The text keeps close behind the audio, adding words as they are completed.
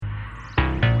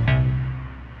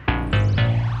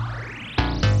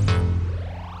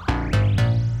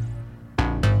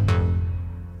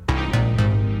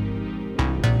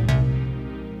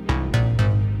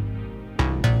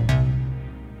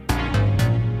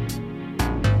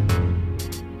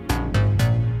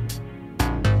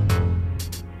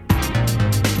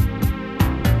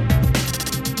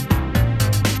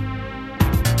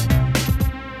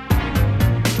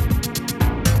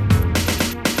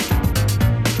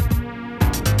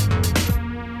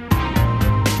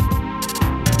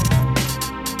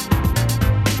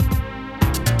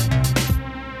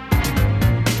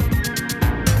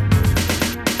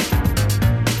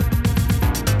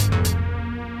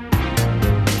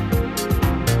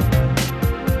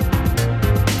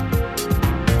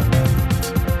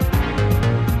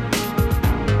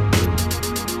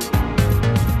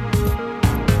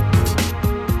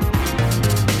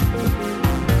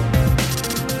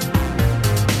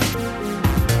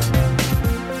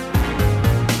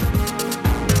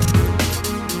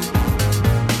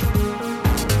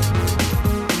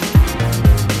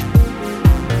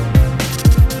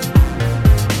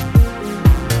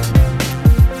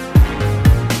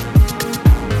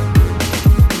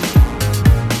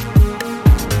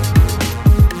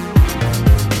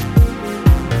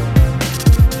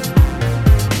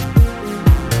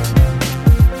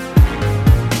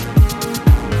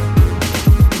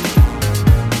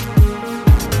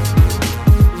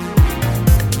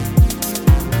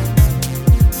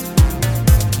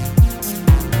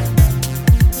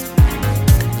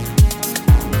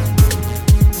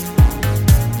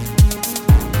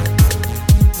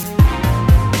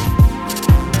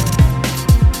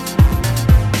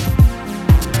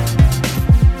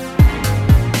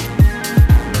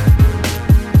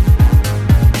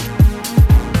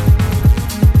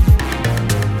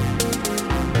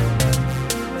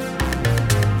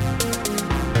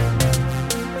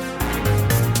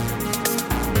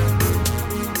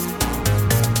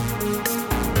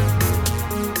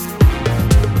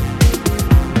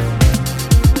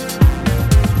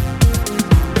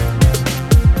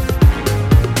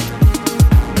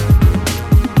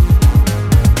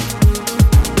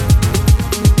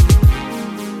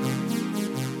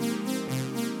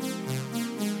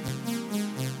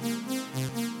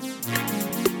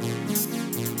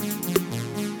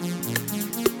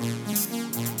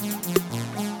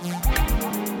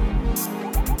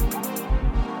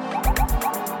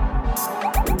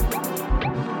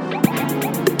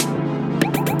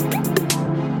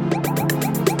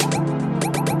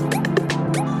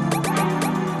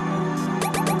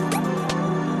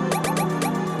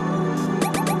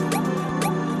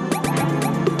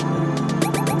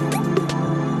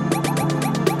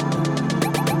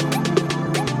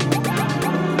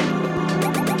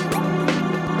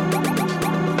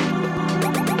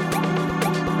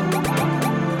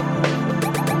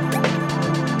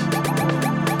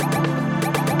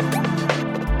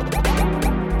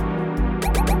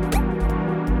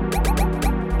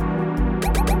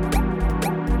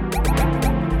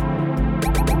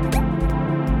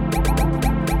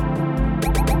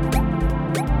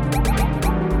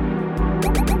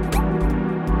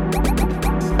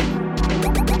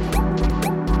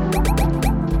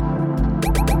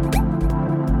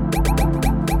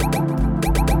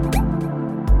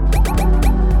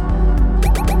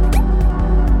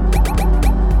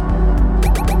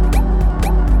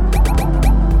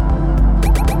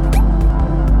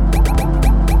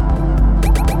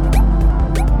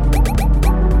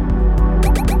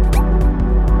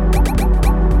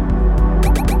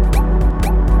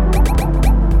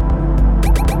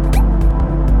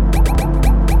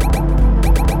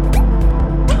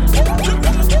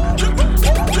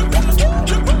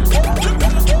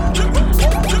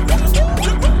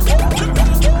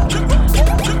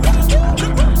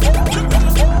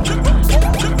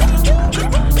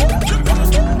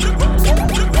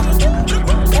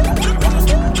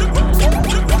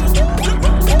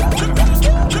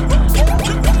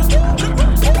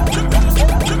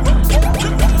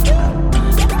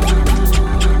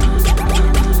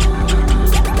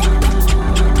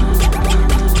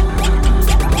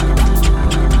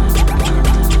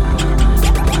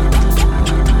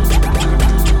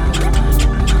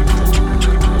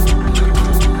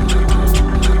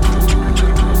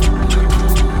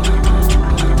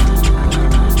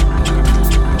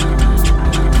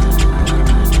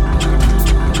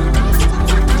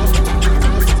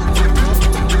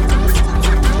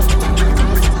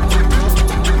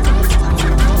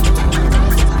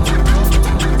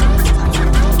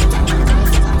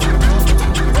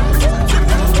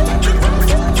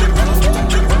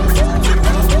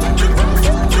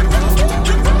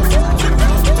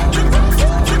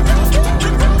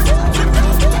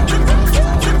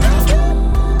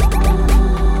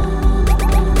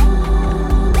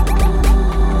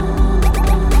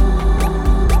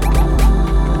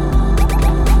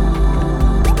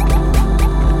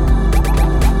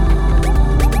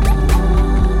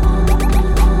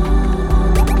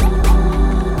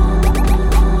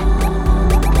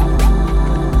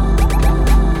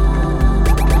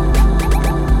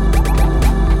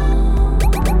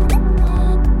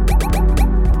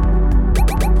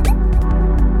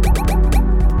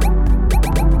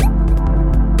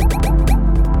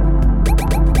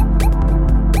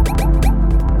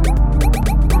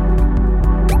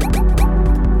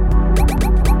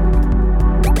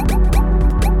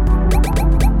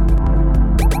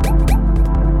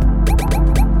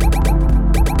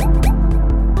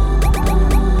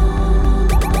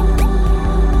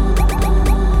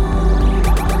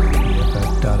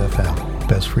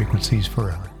best frequencies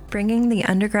forever. Bringing the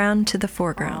underground to the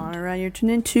foreground. Alright, you're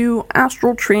tuned into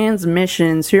Astral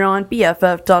Transmissions here on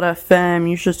BFF.FM.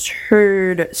 You just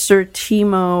heard Sir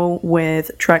Timo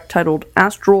with a track titled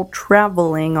Astral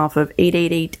Traveling off of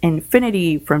 888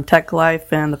 Infinity from Tech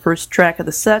Life, and the first track of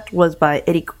the set was by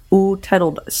Eric Wu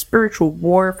titled Spiritual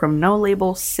War from No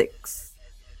Label 6.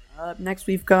 Up next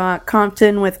we've got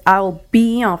Compton with I'll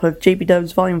Be off of JB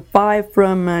Dub's Volume 5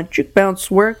 from Juke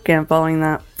Bounce Work, and following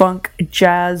that Funk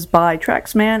Jazz by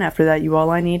Traxman. After that, You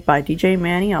All I Need by DJ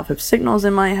Manny off of Signals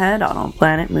in My Head out on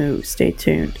Planet Move. Stay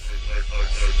tuned.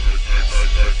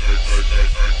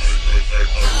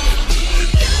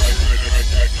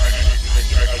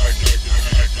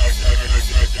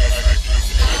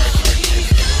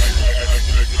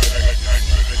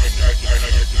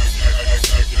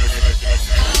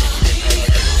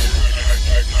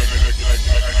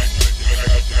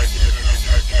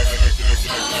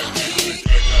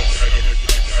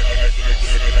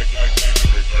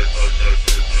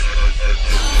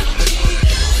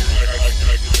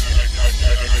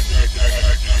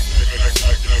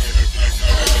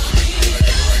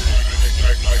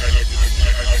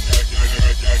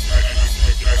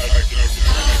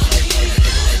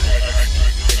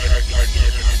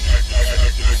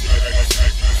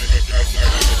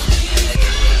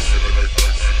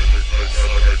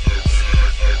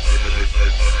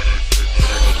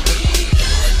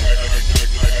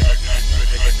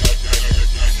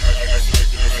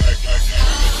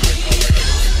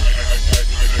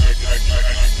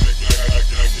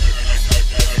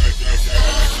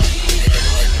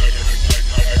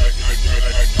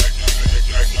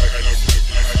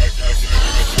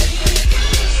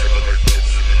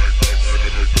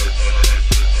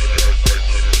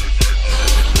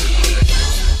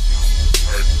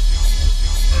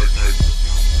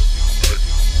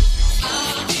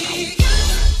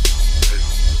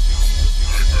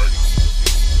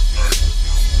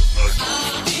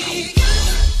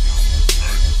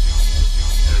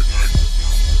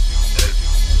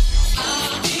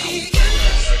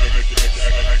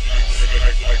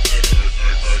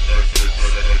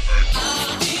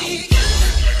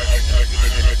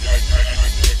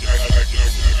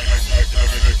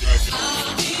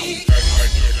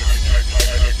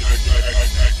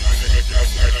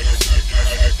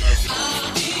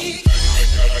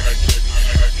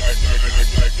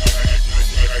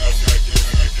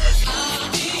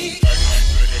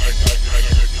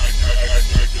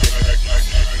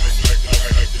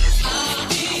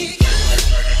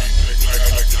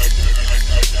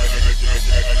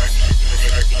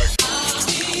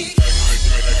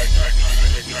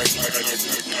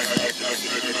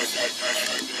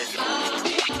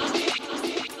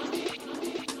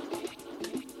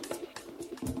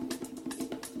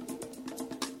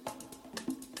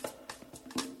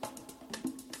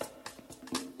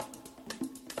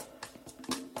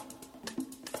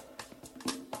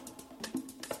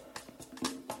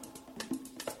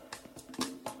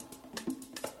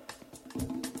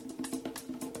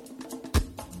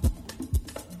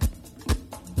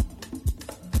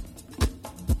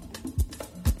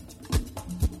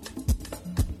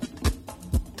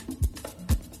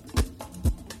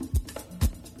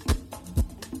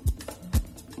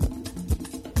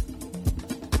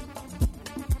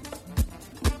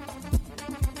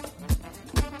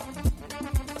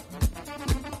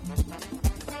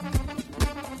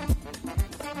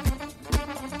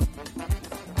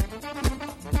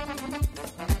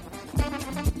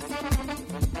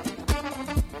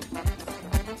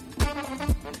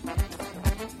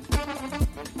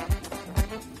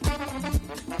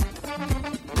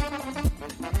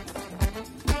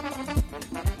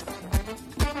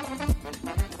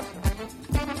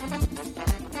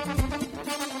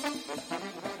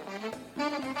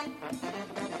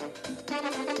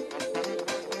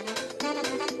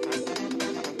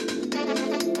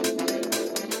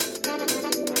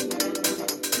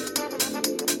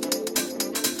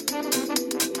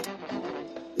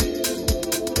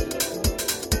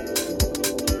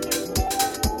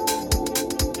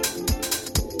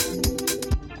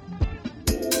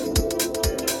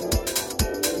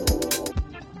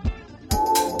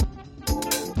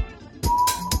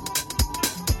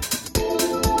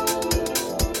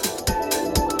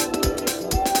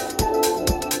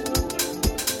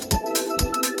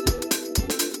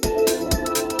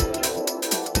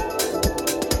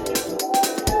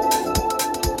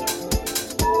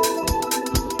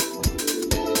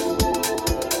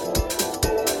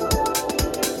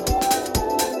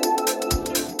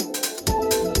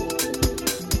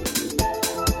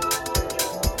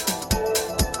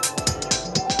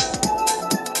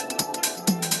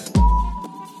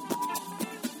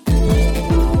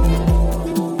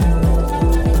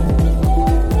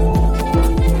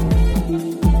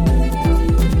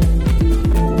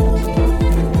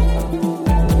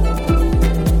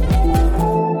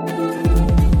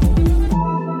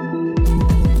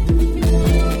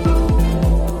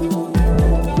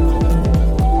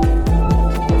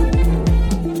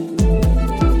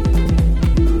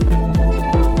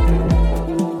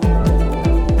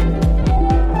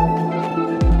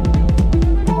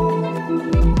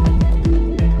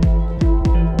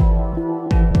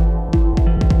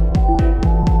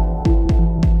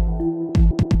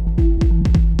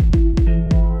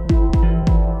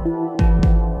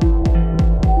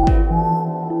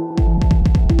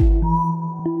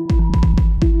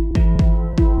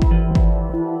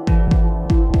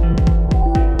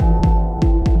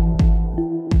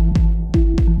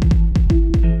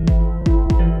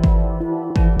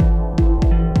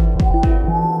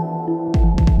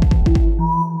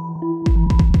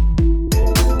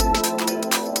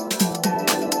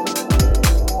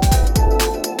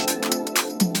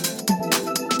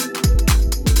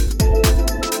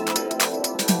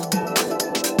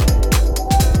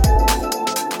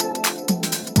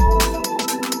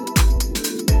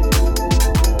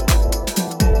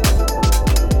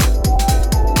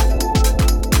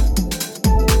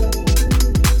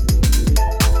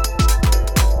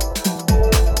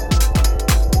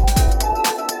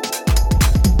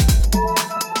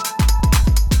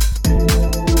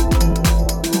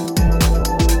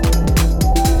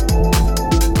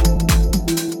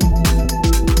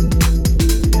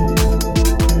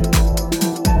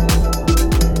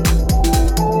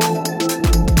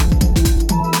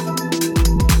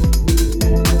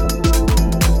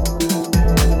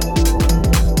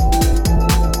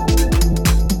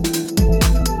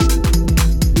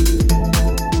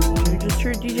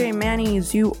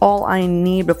 All I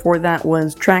Need. Before that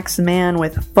was Traxman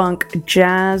with Funk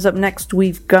Jazz. Up next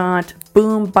we've got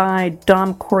Boom by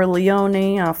Dom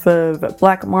Corleone off of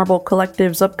Black Marble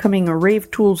Collective's upcoming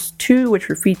Rave Tools 2, which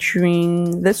we're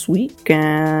featuring this week.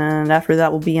 And after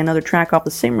that will be another track off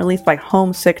the same release by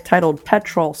Homesick titled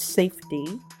Petrol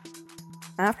Safety.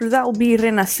 After that will be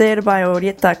Renacer by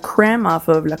Orieta Creme off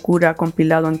of La Cura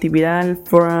Compilado Antiviral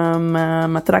from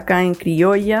Matraca en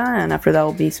Criolla. And after that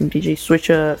will be some DJ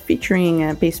Switcha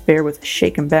featuring Bass Bear with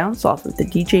Shake and Bounce off of the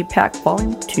DJ Pack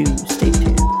Volume 2. Stay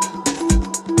tuned.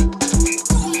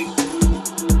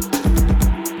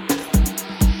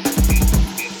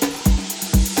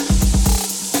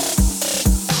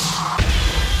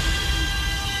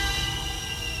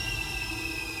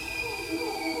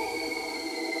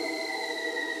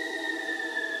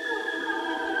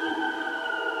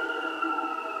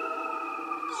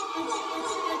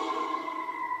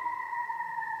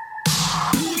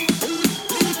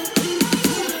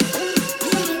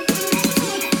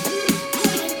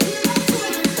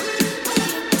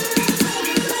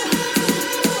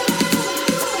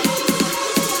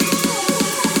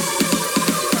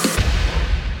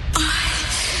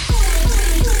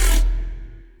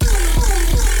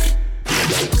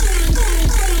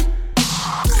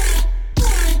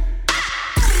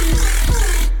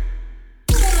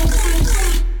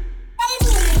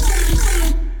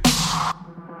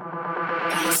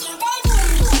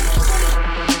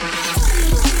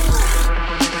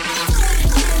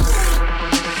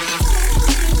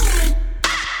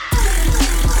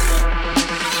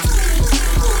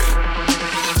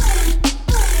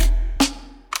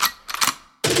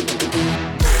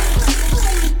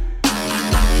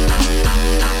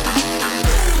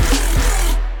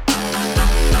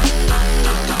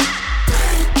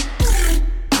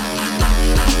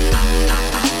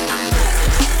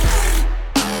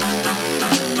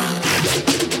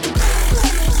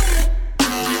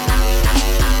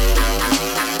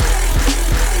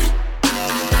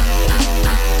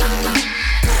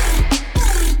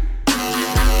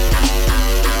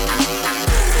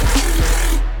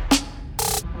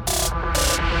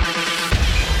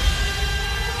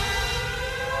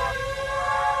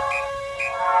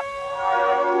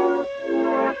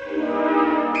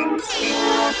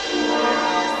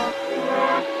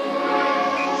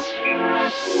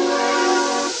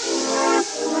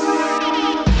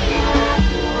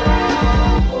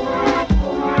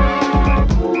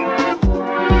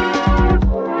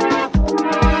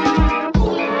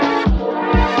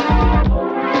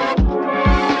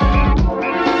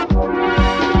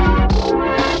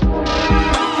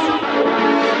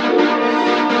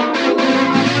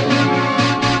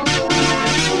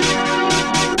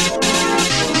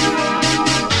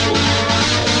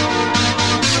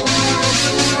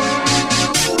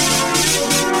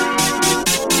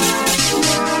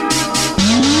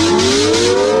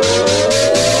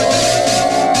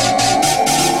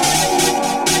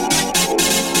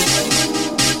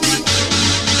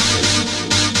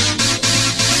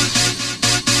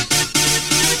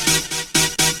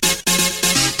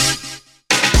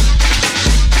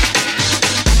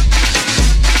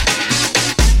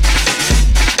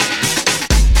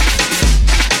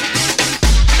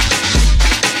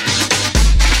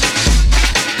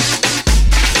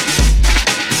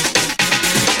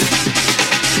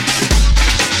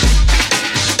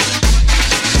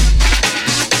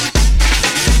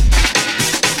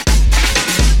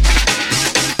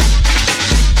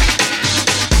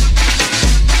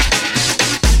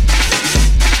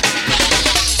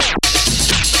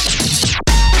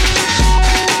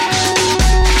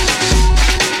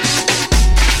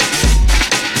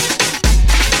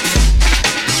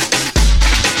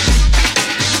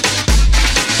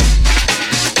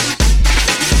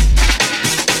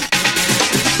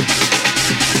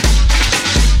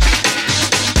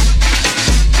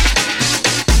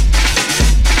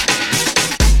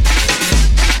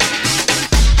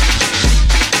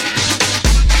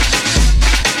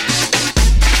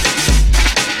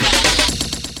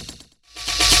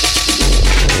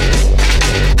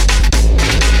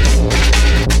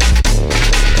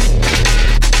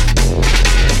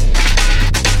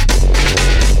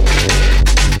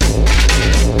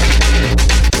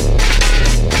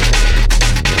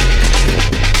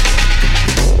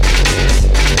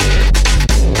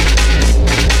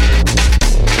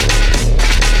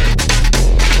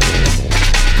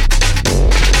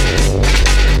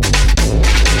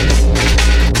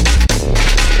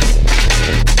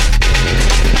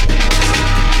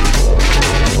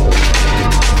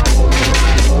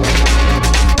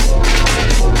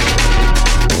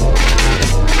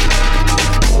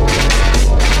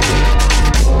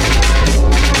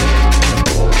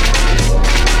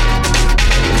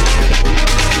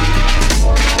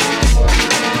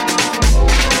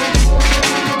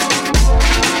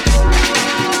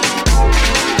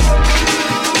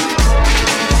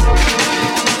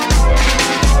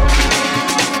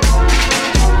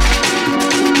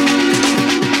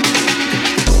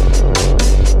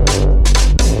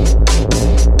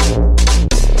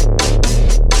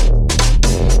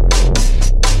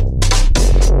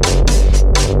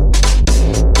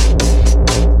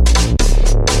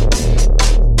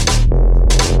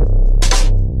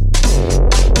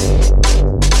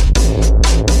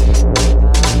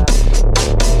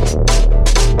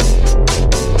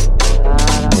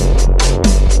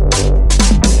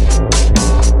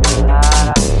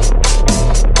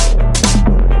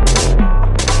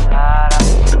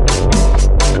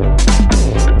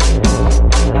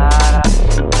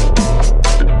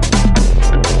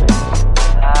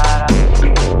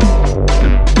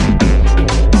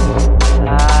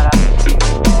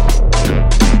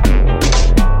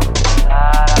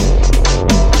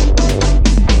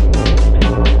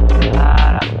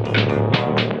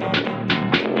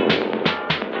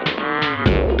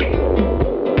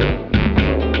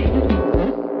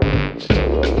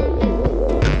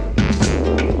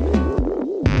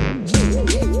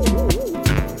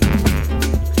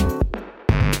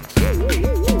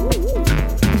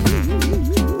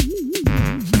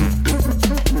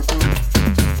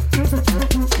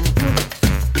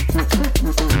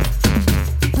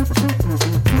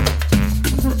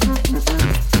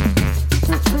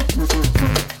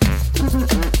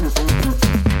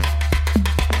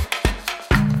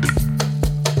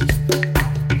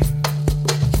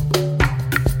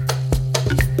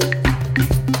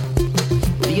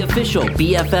 official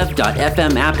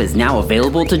BFF.FM app is now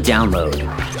available to download.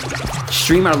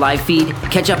 Stream our live feed,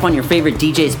 catch up on your favorite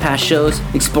DJ's past shows,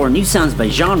 explore new sounds by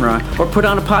genre, or put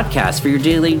on a podcast for your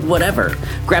daily whatever.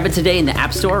 Grab it today in the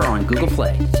App Store or on Google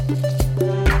Play.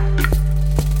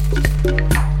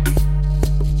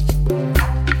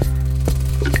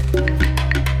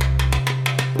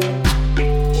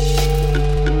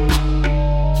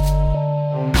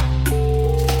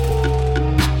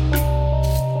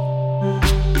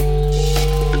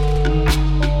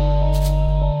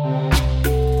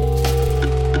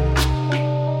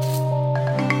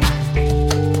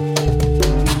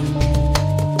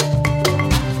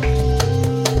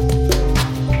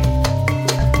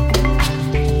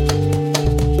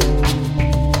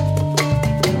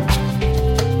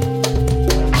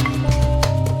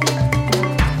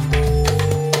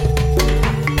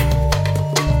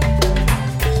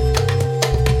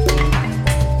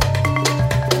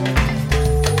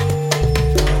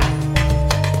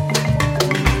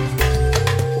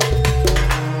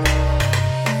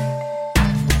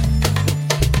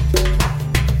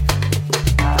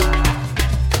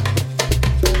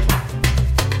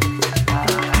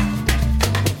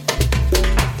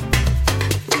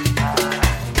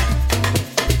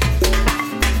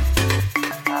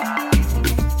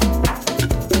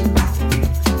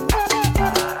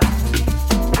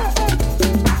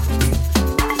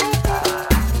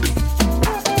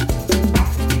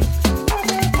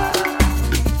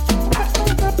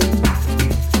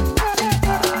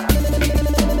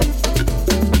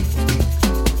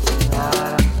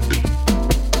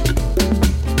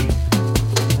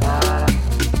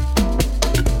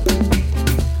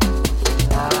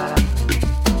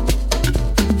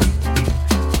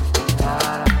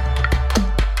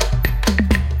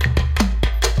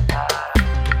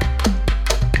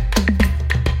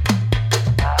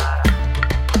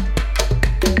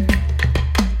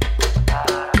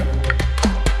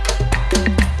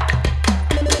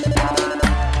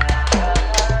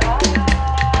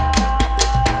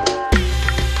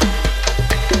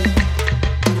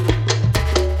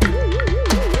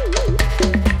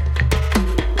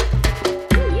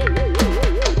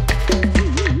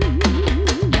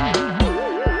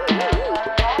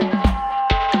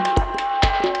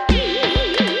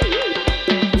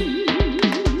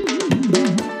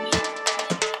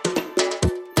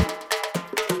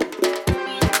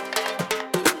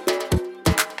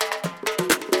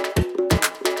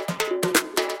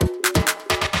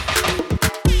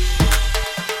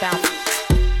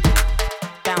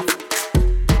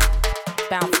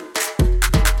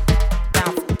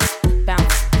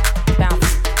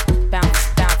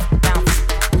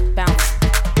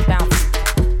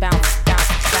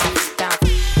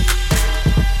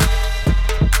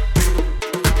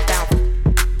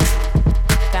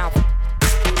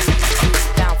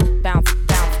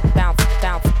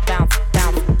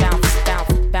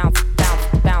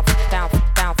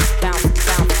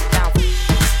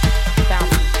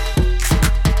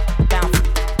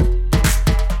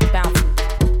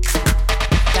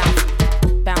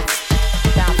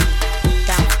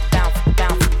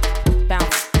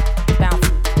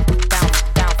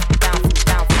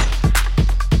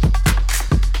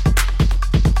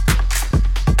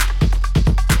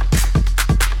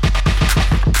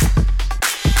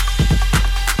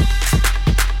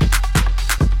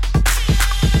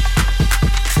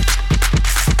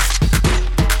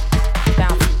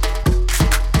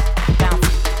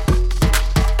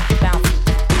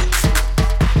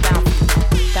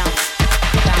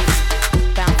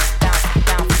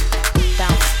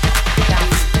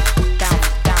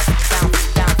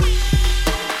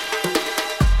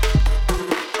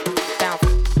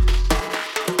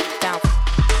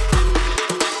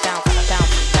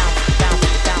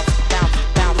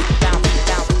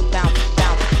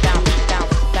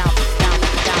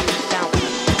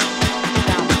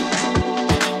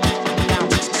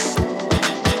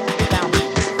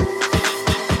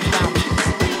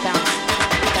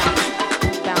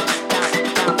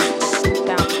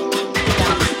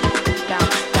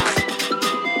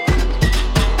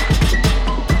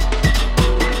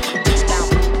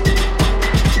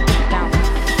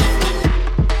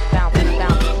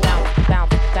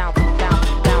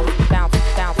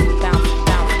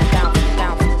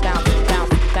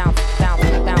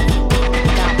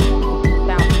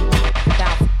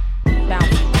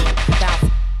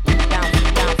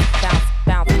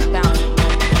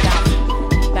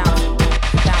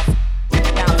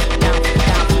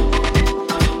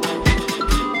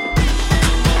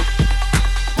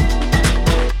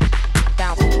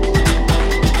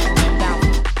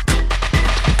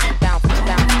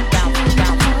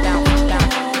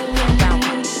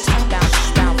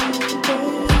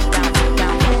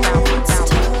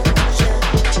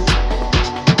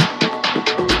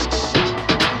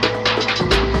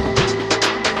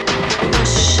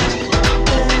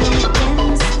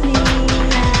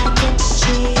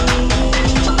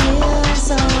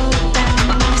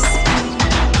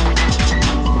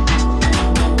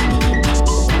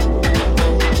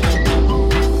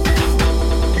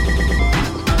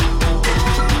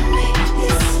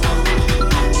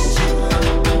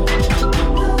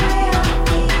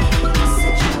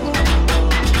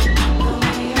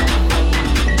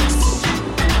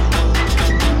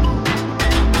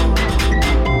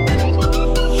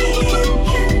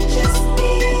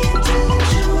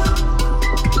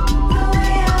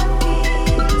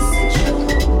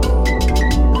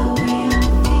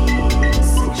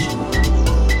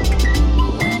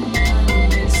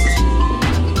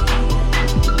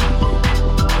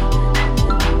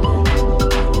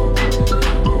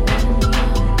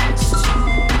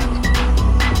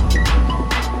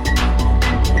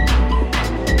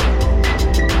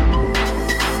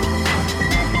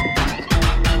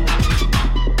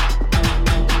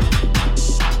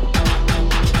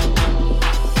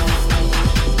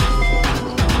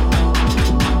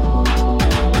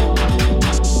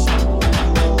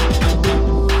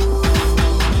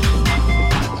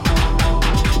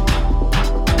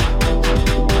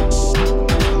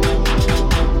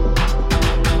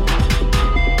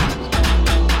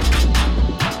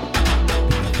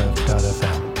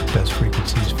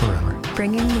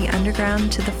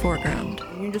 underground to the foreground.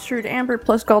 You just heard Amber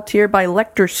plus Gaultier by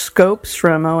Lecter Scopes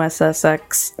from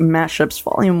OSSX Mashups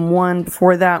Volume 1.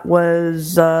 Before that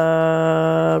was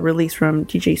released from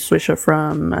DJ Swisha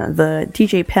from the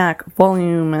DJ Pack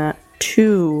Volume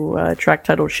 2, track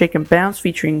titled Shake and Bounce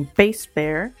featuring Bass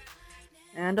Bear.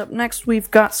 And up next we've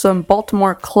got some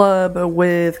Baltimore Club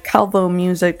with Calvo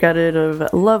Music out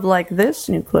of Love Like This,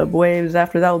 New Club Waves.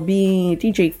 After that will be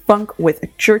DJ Funk with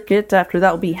Jerk It. After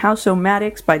that will be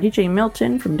House-O-Matics by DJ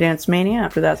Milton from Dance Mania.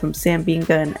 After that some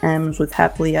Sambinga and M's with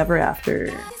Happily Ever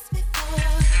After.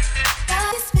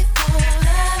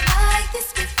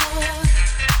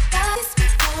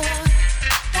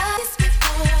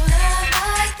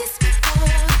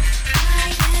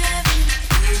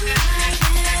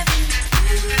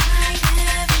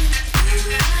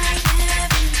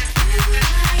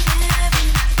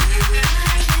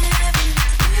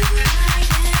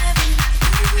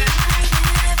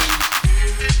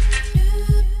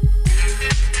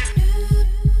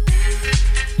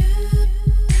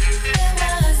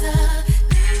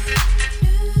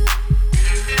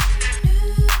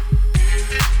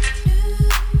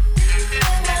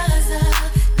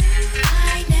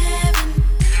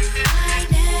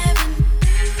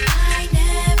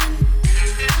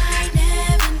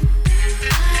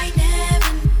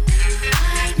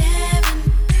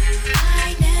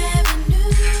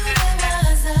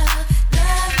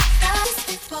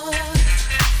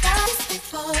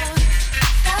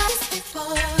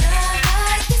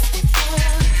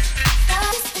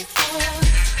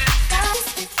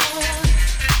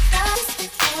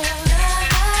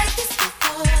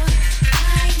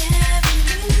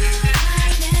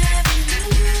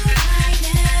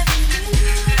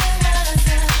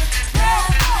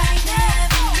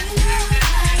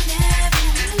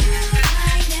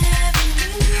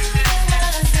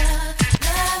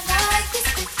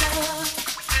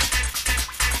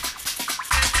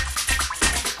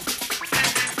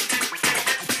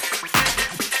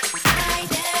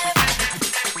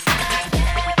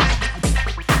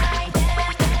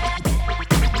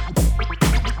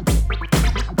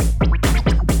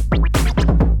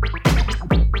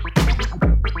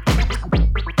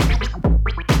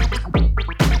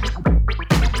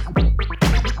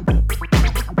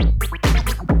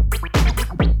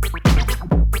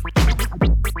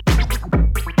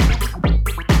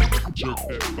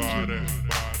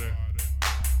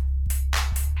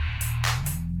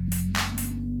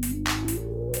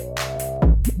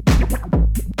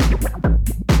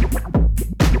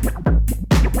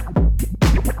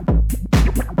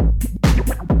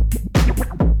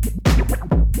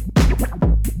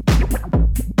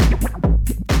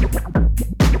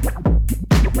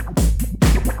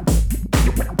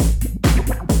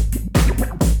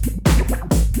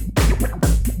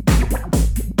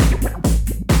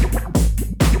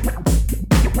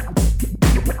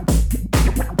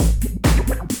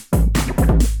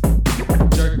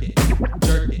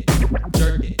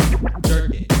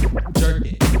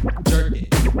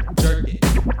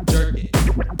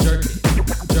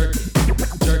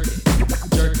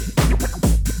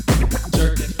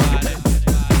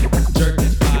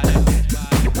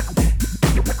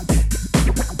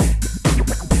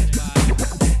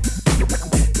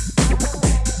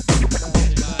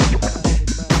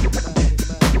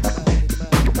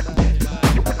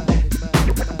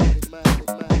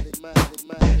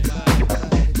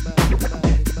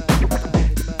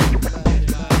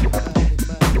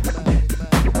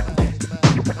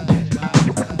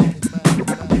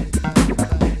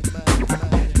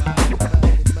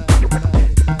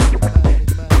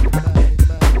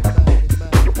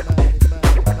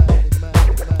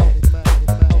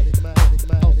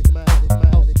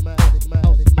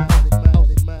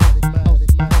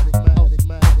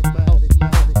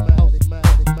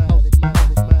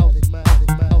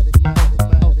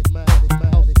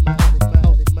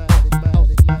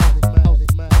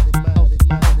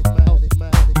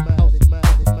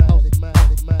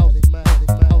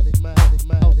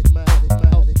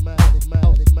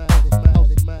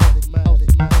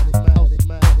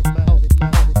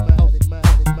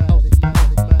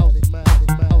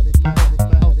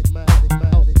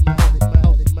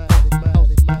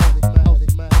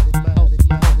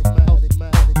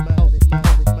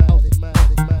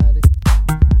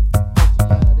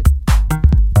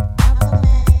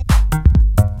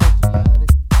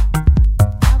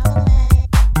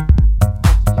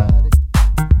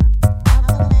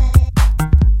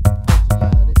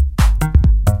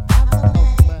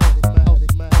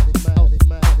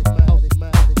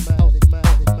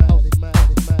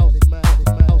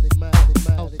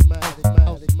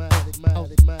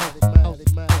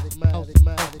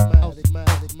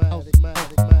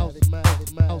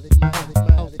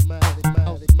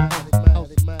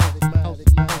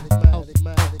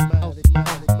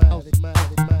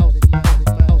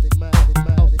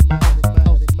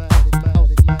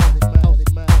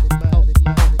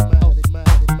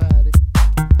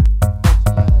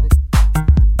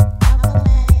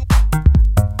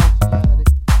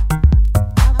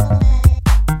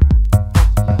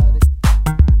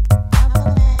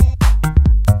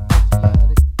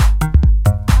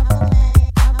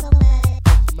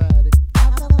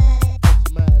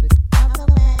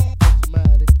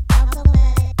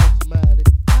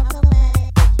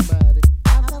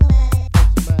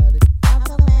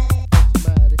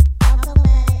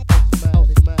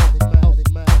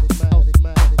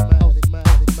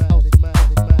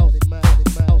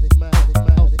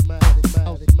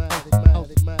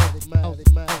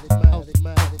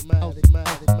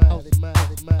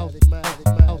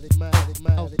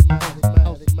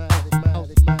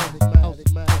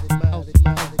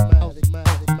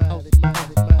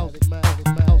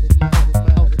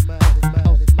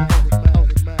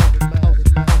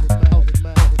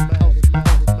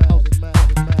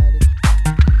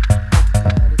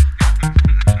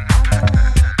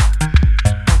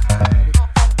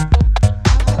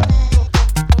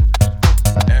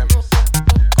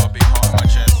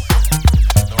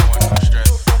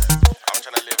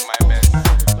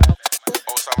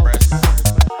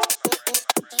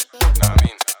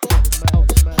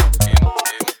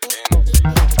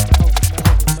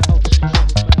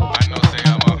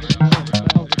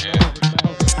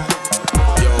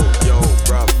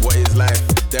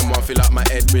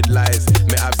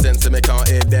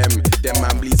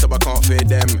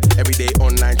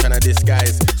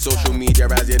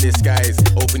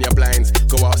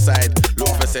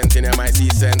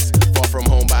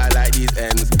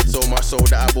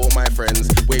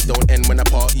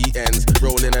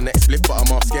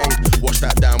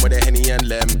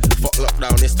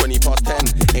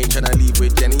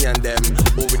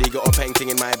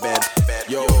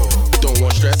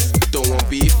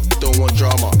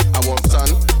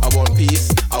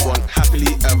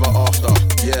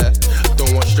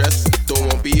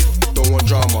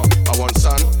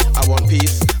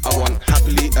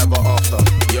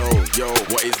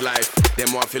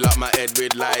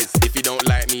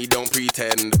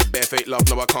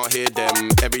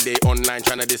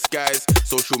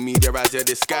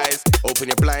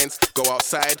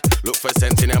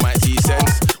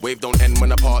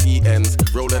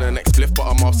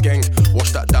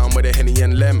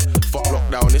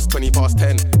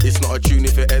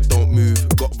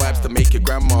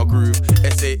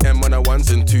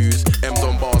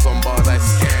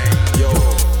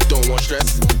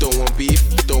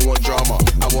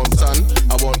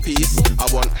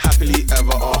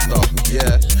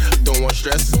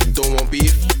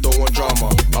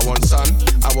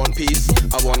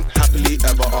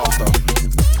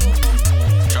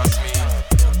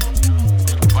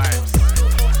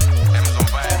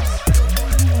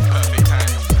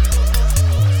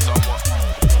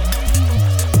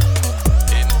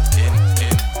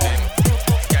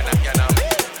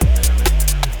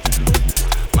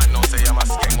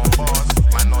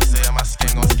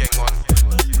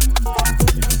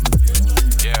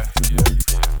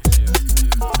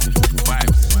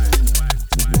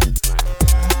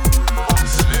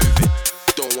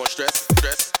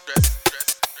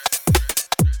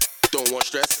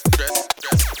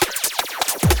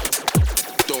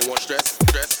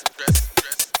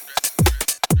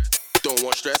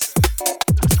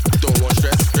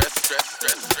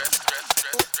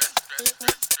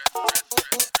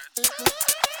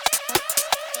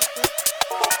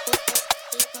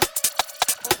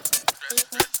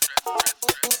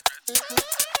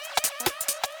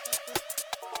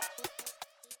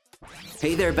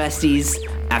 Hey there, besties.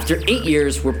 After 8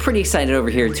 years, we're pretty excited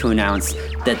over here to announce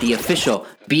that the official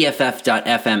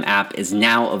BFF.FM app is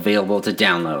now available to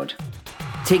download.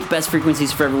 Take Best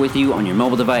Frequencies forever with you on your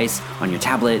mobile device, on your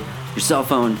tablet, your cell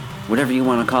phone, whatever you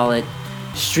want to call it.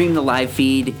 Stream the live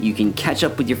feed. You can catch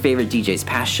up with your favorite DJs'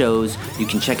 past shows. You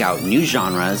can check out new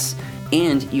genres.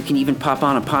 And you can even pop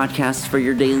on a podcast for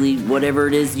your daily whatever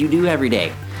it is you do every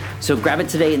day. So grab it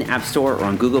today in the App Store or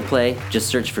on Google Play. Just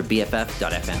search for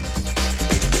BFF.FM.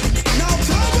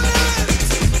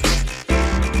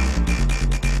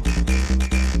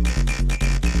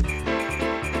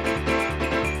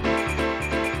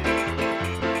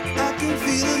 I can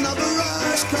feel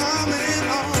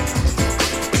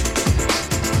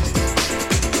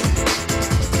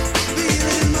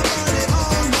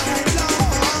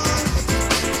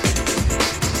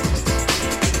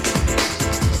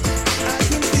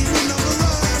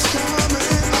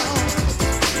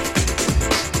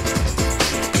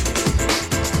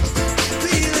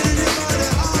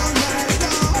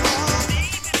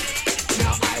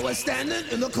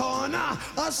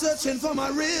searching for my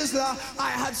Rizla.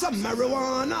 I had some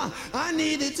marijuana, I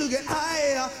needed to get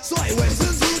higher. So I went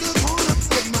into the corner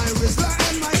with my Rizla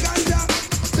and my ganja.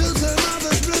 Built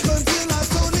another strip until I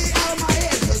sold it out my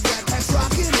head. Cause that pack's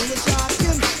rocking and we're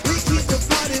shocking. We keep the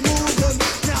party moving.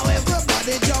 Now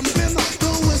everybody jumping,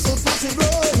 the whistle passing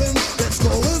blowing. Let's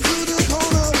go into the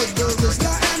corner with the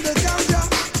Rizla and the ganja.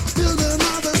 Build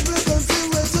another strip until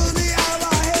we're sold it out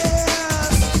our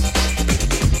heads.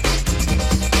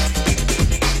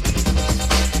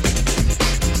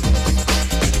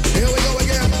 Here we go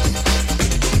again.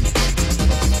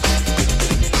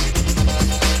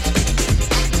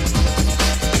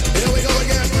 Here we go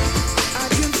again. I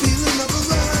can feel another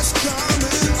rush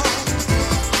coming on.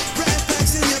 Red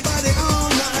packs in your body all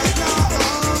night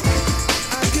long.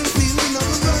 I can feel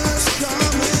another rush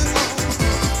coming on.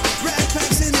 Red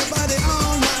packs in your body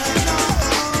all night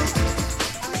long.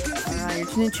 You're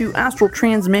tuning to Astral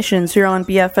Transmissions here on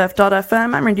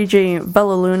BFF.FM. I'm your DJ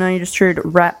Bella Luna. You just heard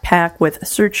Rat Pack with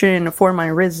Searching for My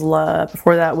Rizla.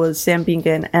 Before that was Sam Binka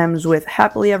and M's with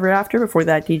Happily Ever After. Before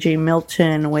that, DJ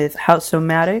Milton with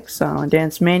House-O-Matics on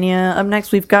Dance Mania. Up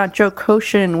next, we've got Joe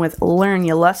Koshin with Learn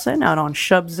Your Lesson out on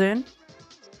Shubzin.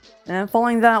 And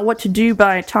following that, What to Do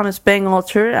by Thomas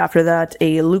Bangalter. After that,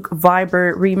 a Luke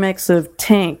Vibert remix of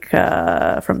Tank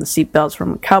from the Seatbelts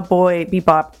from Cowboy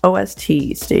Bebop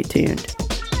OST. Stay tuned.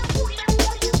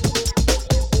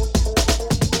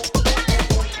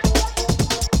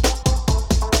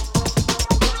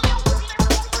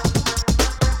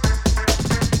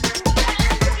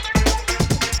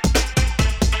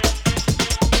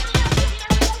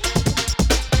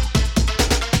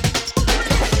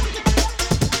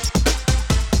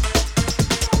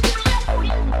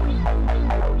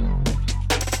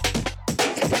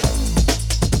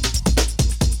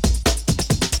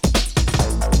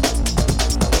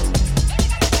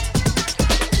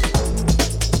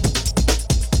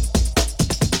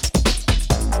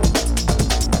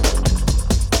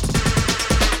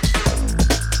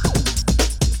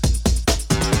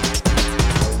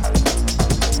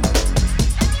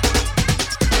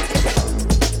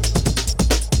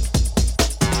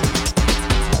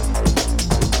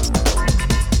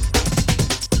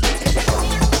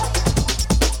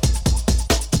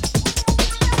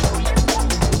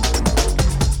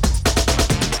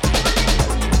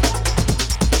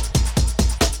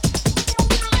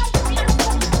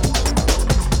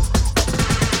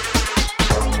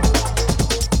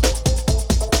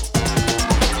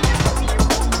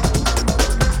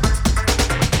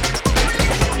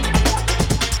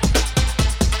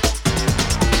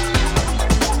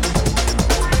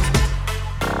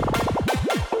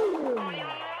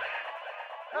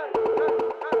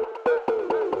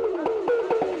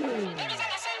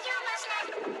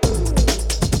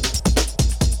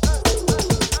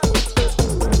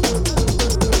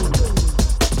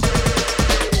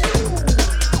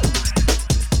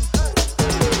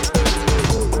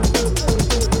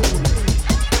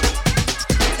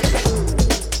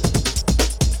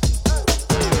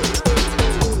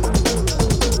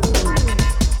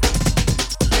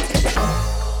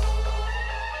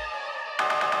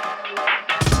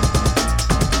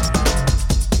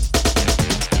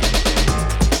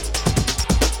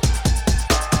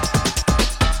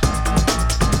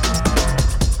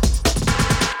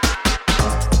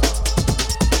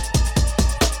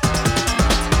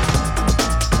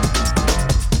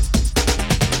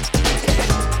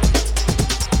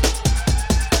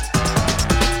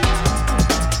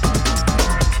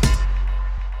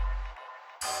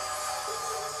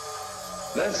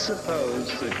 Let's suppose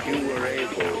that you were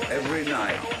able every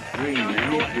night dream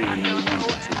any dream you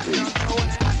wanted to dream.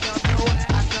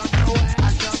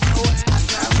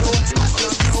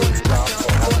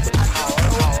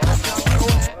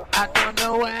 I don't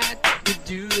know what to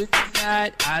do it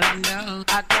tonight. I don't know.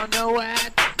 I don't know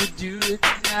what to do it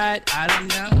tonight. I don't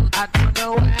know. I don't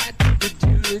know what to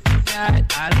do it tonight.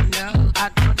 I don't know. I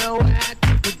don't know what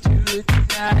to do it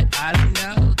tonight. I don't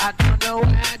know. I don't know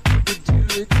what to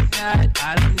do it tonight.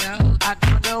 I don't know. I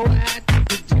don't know what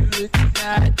to do it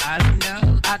tonight. I don't know.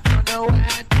 I don't know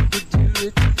what to do it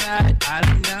tonight. I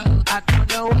don't know. I don't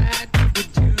know what to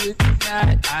do it tonight.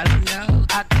 I don't know.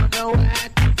 I don't know what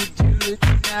to do it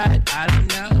tonight. I don't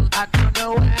know. I don't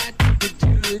know what to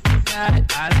do it tonight.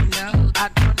 I don't know. I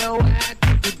don't know what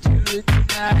to do it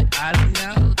tonight. I don't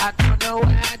know. I don't know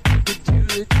what to do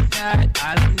it tonight. I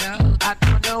don't know. I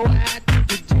don't know what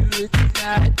to do it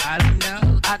tonight. I don't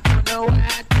know. I don't know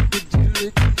what to do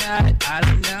it tonight. I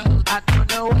don't know. I don't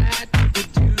know what to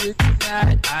do it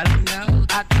tonight. I don't know.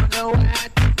 I don't know what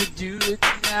to do it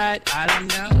tonight. I don't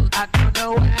know. I don't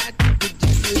know what to do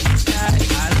it tonight.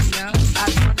 I don't know. I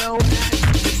don't know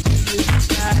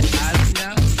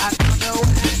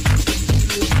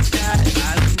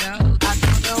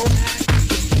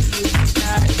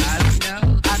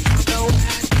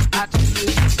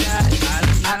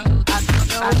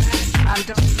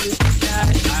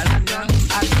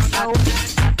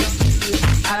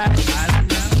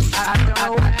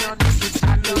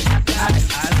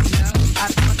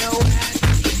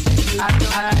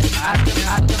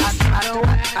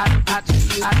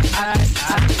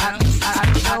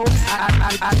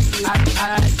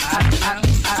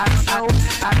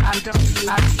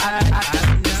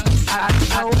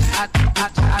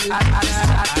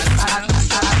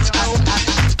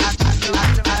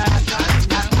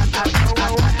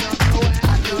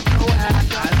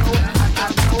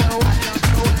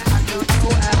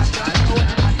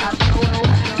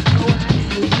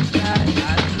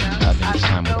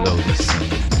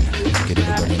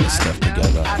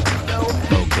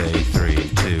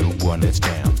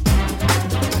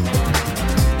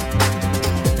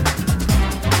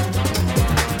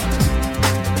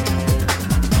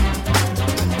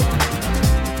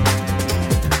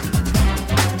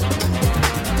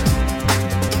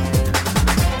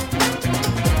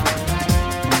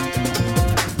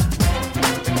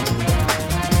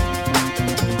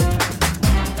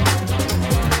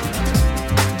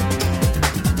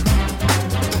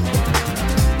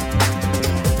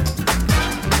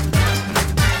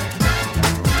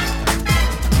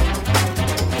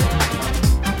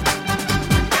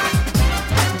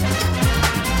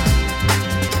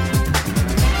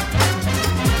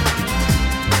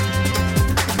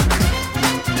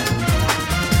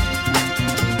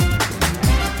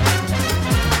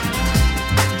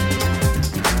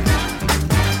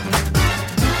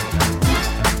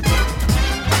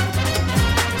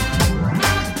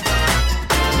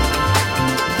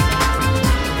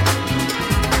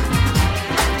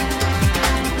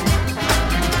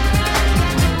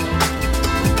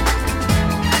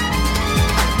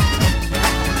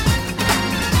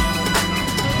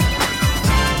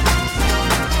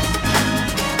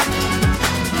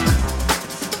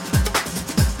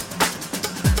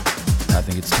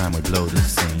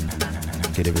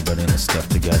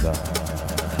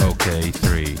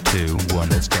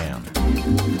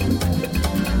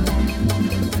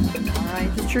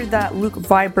That Luke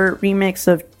Vibert remix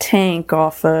of Tank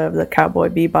off of the Cowboy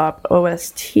Bebop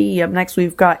OST. Up next,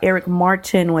 we've got Eric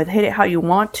Martin with Hit It How You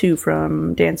Want To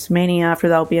from Dance Mania. After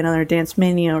that will be another Dance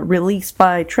Mania released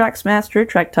by Traxmaster,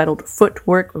 track titled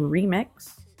Footwork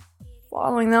Remix.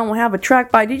 Following that, we'll have a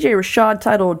track by DJ Rashad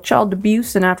titled Child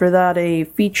Abuse, and after that, a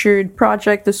featured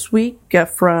project this week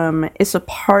from It's a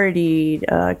Party,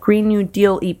 Green New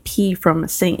Deal EP from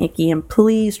Saint Icky and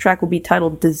Please. Track will be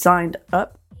titled Designed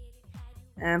Up.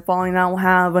 And following that, we'll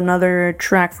have another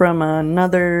track from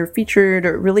another featured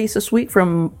release this week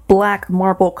from Black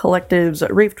Marble Collective's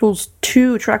Rave Tools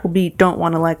 2. Track will be Don't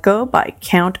Wanna Let Go by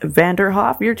Count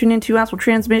Vanderhoff. You're tuned into Astral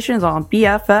Transmissions on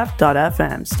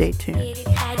BFF.FM. Stay tuned.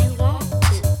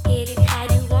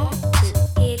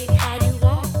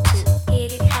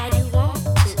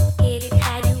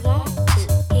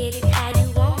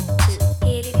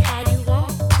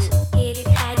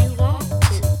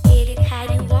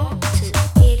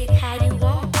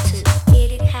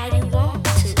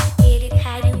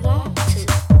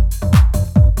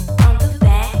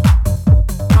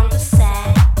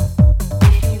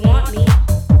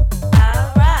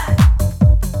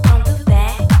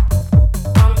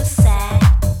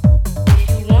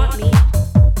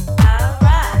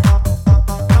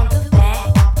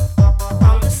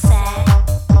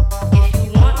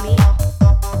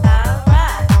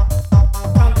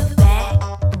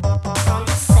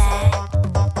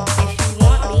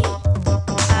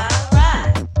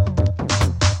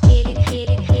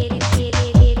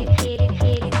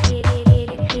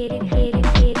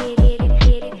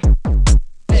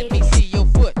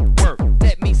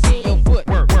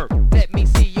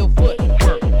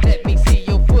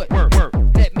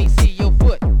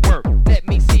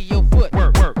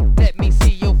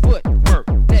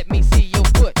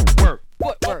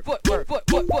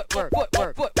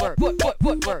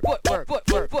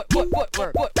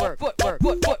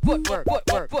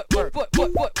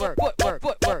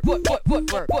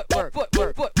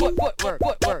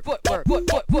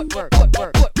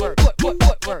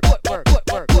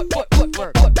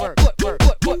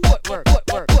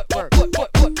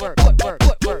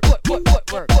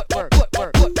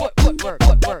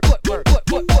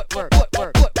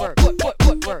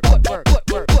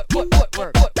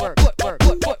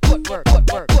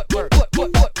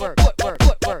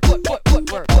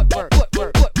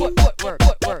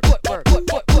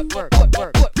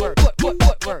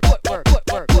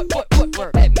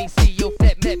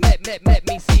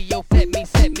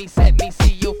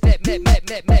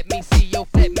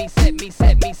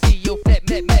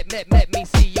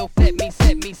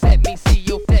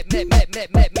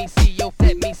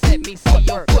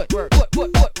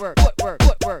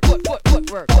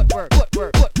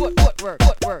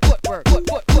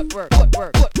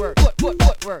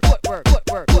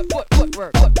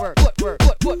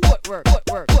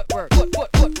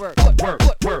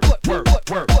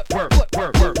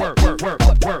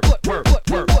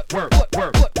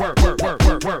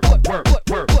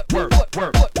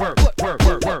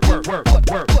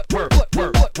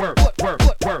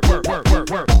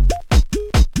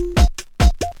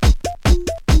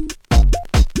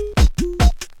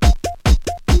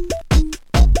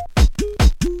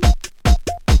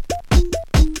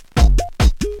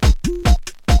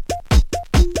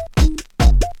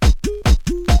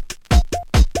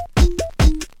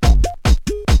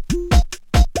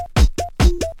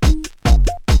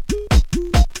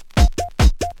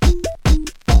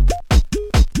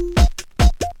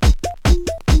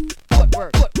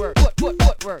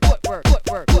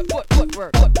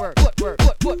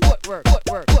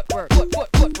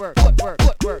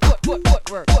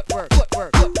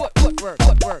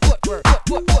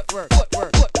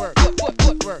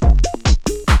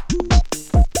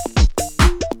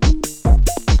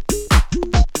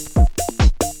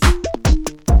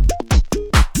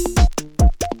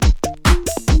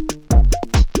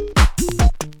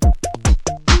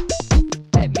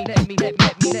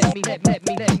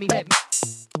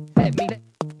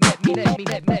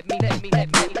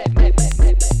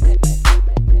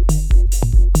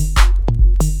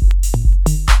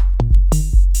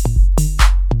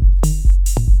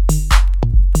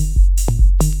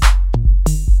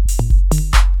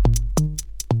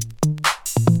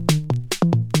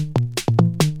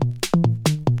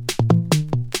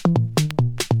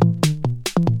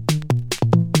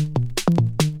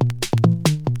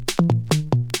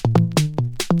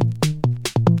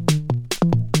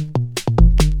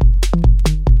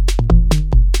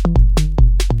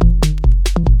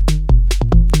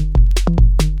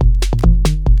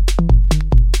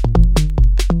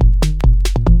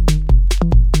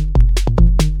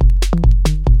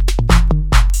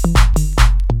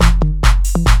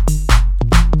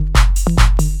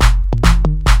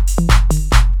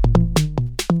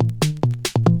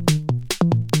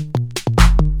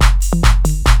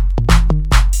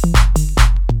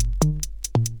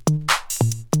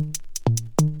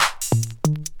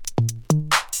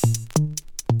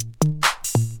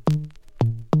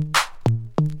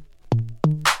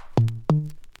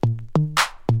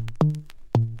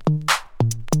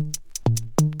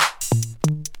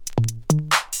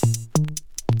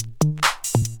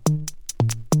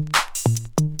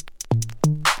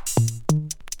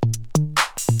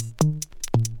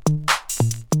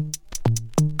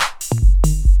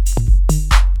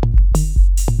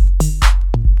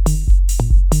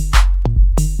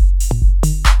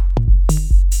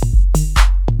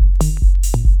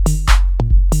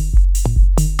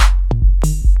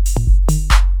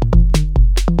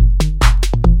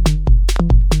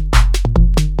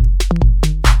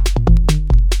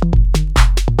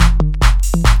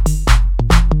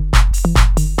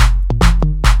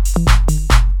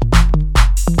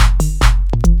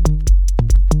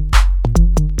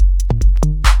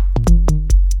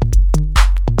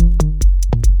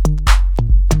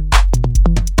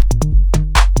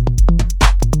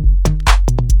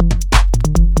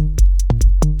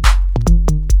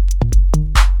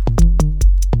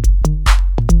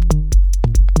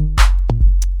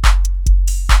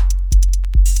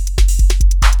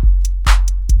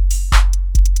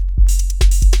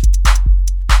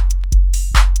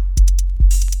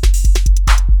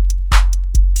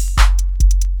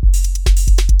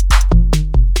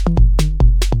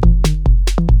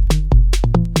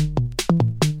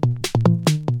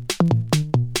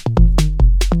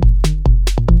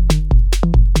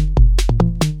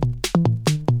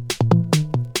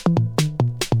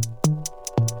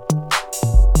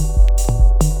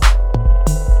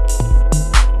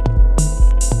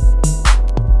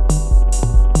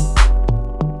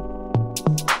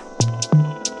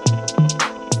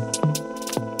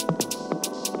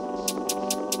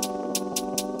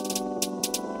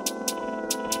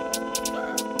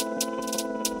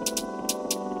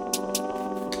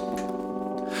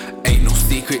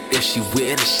 secret if she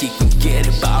with it, she can get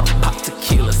it. Bottle pop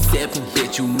tequila, 7,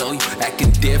 bitch, you know you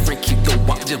acting different. Keep the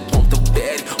watch, just want the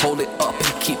Betty. Hold it up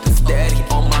and keep it steady.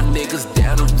 All my niggas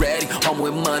down and ready. I'm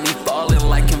with money falling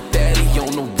like confetti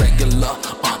on the regular.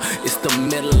 It's the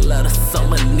middle of the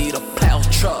summer, need a plow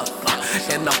truck.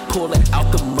 And I pull it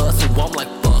out the mud, so I'm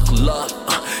like, fuck luck.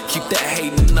 Keep that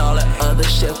hating, all that other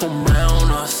shit from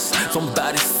around us.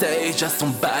 Somebody save us,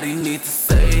 somebody need to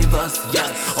save us. Yeah,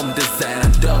 I'm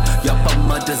designed up, yup,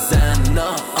 I'm a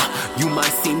designer. You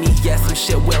might see me at some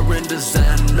shit wearing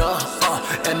designer.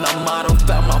 And I'm out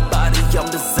about my body, I'm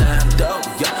designed up.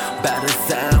 Yeah, by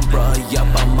design, bruh, yup,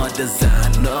 I'm a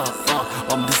designer.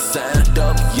 I'm designed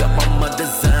up, yup, I'm a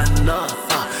designer.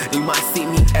 You might see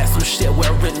me at some shit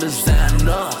wearing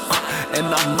designer. And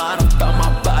I'm out about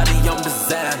my body, I'm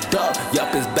designed up.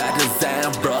 Yup, it's by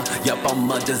design, bruh. Yup,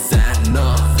 I'm a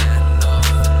designer.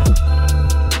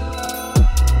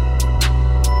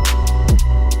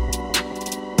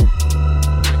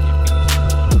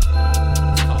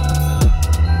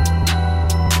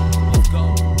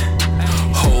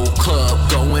 Whole club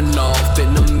going off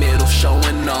in the middle,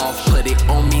 showing off. Put it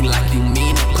on me like you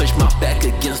mean it. Push my back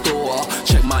against the wall.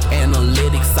 Check my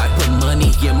analytics, I put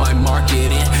money in my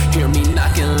marketing. Hear me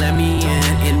knocking, let me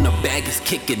in the bag is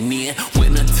kicking in.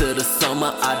 Winter to the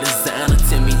summer, I design a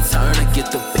Timmy Turner,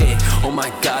 get the pick. Oh my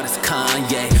God, it's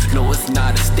Kanye. No, it's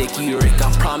not a sticky Rick.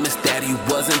 I promised that he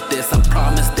wasn't this, I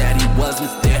promised that he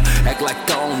wasn't there.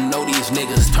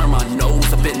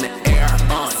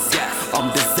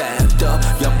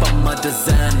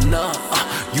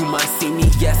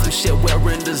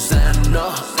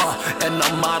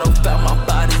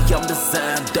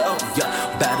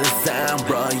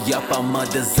 yup, I'm a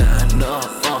designer.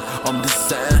 I'm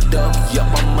designed up, yup,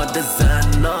 I'm a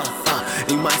designer.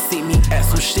 You might see me at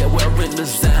some shit wearing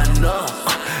designer.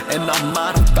 And I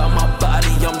modify my body,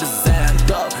 I'm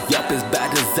designed up. Yup, it's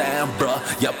bad design,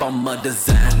 bruh. Yup, I'm a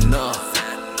designer.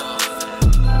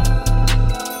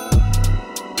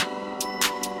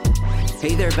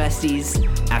 Hey there, besties.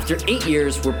 After 8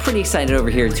 years, we're pretty excited over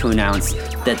here to announce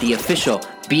that the official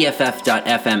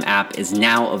BFF.FM app is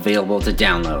now available to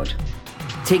download.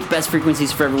 Take Best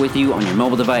Frequencies forever with you on your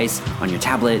mobile device, on your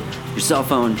tablet, your cell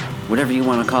phone, whatever you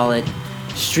want to call it.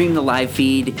 Stream the live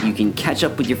feed. You can catch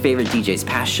up with your favorite DJs'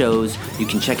 past shows. You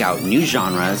can check out new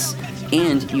genres.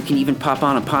 And you can even pop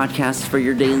on a podcast for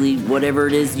your daily whatever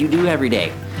it is you do every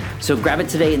day. So grab it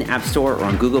today in the App Store or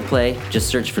on Google Play. Just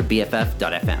search for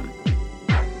BFF.FM.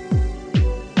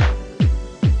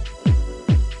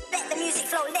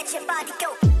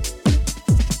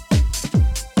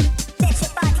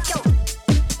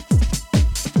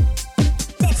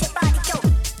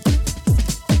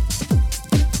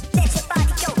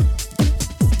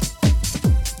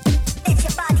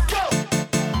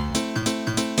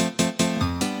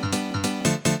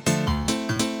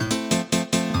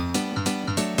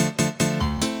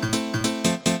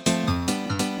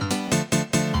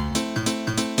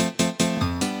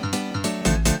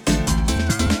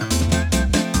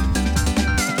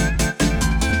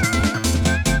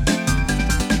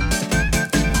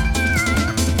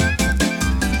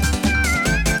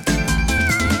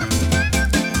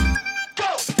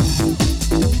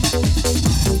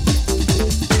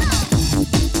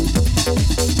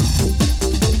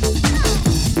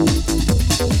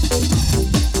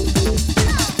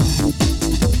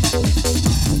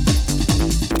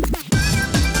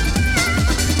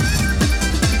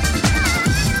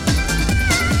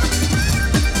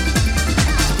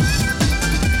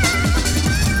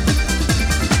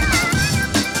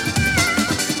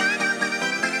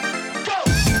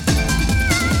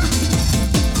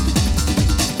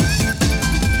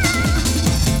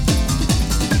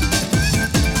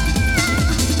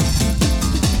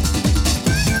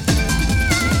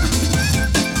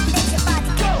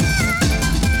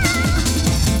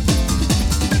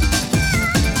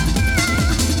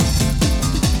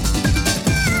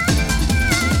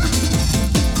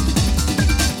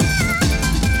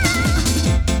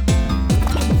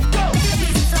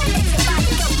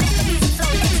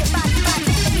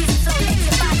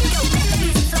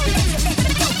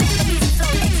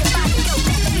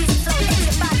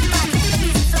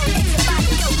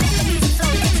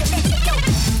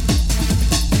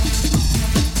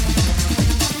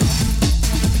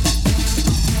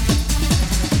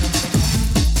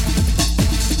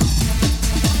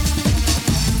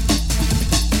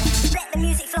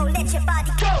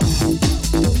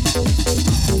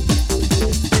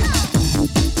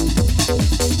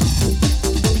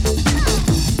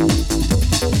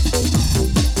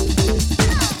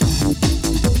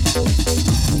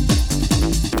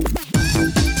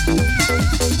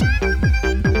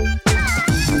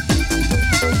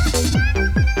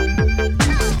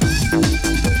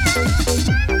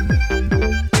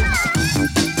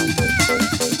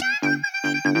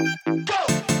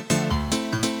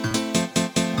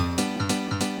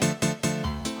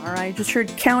 Just heard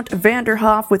Count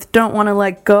Vanderhoff with Don't Wanna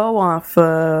Let Go off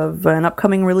of an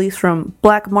upcoming release from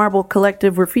Black Marble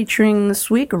Collective. We're featuring this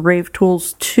week Rave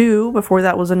Tools 2. Before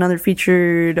that was another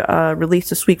featured release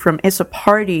this week from It's a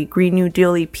Party, Green New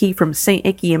Deal EP from Saint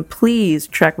Icky and Please.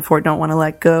 Track before Don't Wanna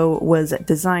Let Go was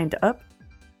Designed Up.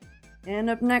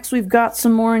 And up next, we've got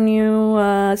some more new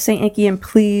Saint Icky and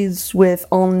Please with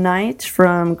All Night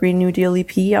from Green New Deal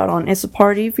EP out on It's a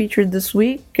Party, featured this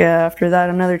week. After that,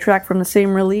 another track from the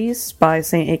same release by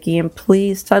Saint Icky and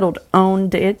Please titled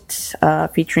Owned It,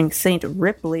 featuring Saint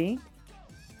Ripley.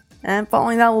 And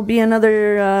following that will be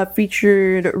another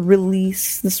featured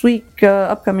release this week,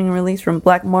 upcoming release from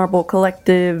Black Marble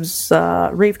Collective's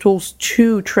Rave Tools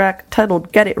 2 track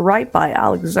titled Get It Right by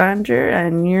Alexander.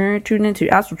 And you're tuned into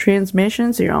Astral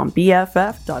Transmissions here on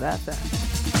BFF.FM.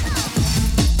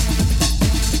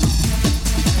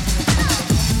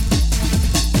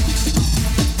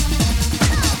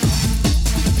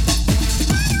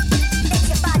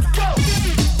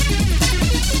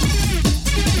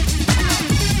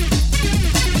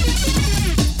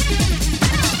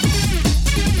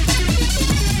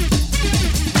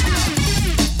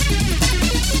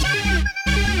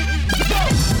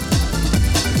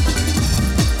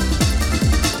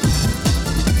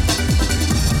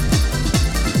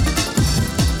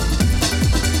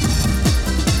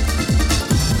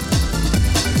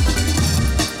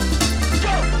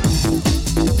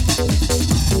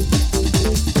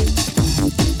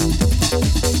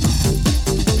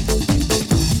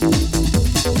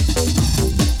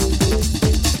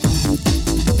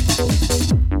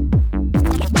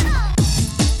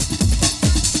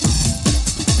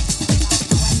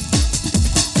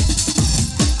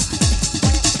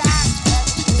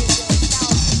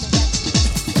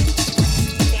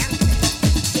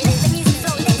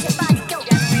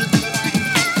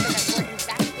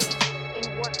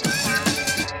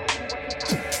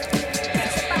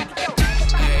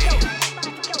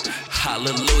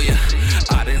 hallelujah.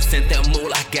 I done sent that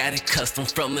moolah, I got it custom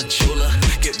from the jeweler.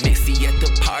 Get messy at the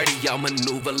party, I'll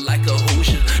maneuver like a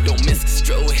Hoosier. Don't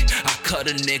misconstrue it, I cut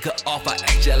a nigga off, I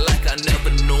act just like I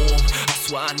never knew him. I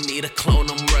swear I need a clone,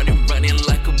 I'm running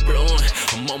like a Bruin.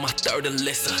 I'm on my third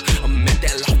Alyssa, I'm at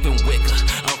that loft in Wicker.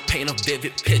 I'll paint a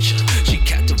vivid picture. She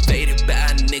captivated by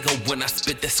a nigga when I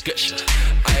spit that scripture.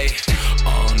 Ayy,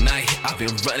 all night, I've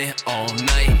been running all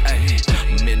night.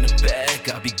 Ayy, I'm in the bag,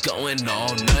 I be going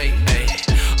all night.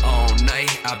 Ayy, all night,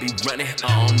 I be running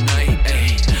all night.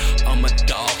 Ayy, I'm a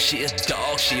dog, she a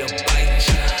bite.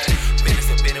 Business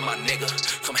and been in my nigga.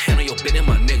 Come handle your business,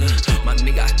 my nigga. My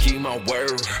nigga, I give you my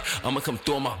word. I'ma come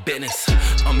through on my business.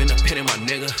 I'm independent, my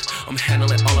nigga. I'm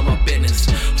handling all of my business.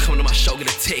 Come to my show, get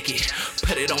a ticket.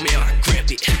 Put it on me, I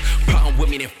grip it. Problem with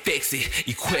me, then fix it.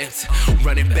 Equipped,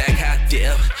 running back, high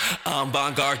dip.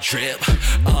 Vanguard drip.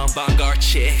 Vanguard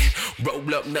check.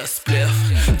 Roll up, nut spliff.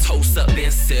 Toast up,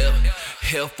 then sip.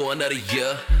 Here for another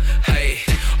year. Hey,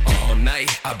 all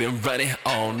night, I've been running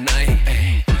all night.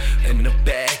 Hey. In the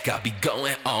bag, I be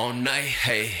going all night,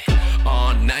 hey.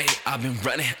 All night, I've been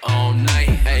running all night,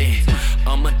 hey.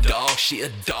 I'm a dog, she a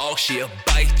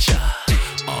bite ya.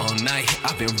 All night,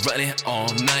 I've been running all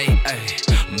night, hey.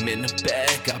 I'm in the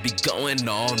bag, I be going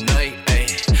all night, hey.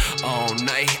 All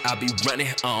night, I be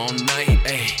running all night,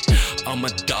 hey. I'm a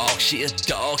dog, she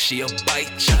a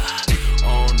bite ya.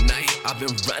 All night, I've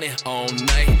been running all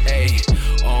night, hey.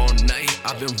 All night,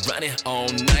 I've been running all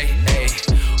night, hey.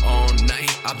 All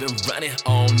night, I've been running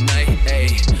all night,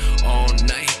 ayy. All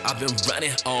night, I've been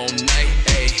running all night,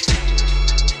 ayy.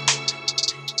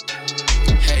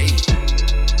 Hey,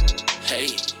 hey,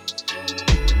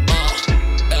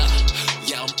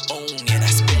 yeah, I'm on it. I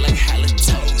spill like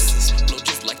halitosis, blow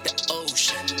just like the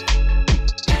ocean.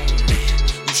 Own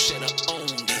it, you should've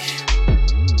owned it.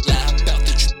 Lie about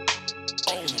the truth,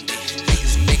 own it.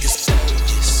 You niggas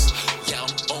focus, yeah,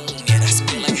 I'm on it. I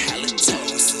spill like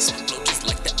halitosis.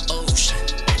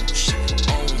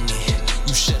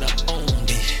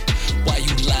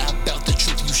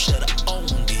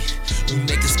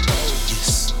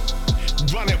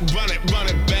 Run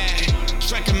it back.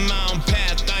 Tracking my own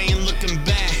path, I ain't looking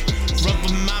back. Run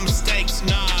for my mistakes,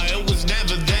 nah, it was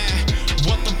never that.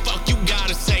 What the fuck you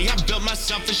gotta say? I built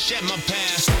myself and shed my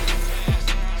past.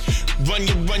 Run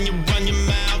your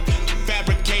mouth.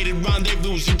 Fabricated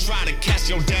rendezvous, you try to cast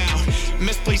your doubt.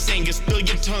 Misplaced anger, spill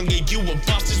your tongue, yeah, you a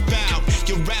busted spout.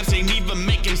 Your raps ain't even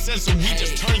making sense, so we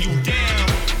just turn you down.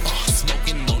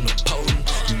 Smoking on the potent,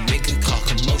 you nigga call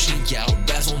commotion, yeah, I'll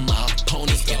razzle my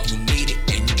opponent. If you need it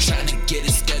and you tryna get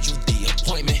it, schedule the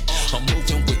appointment. I'm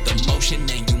moving with emotion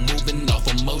and you moving off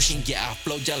emotion, yeah, I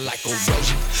flow just like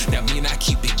erosion. That mean I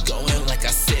keep it going, like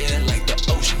I said, like the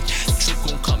ocean. Truth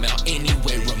gon' come out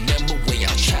anyway, remember when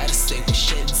y'all try to say we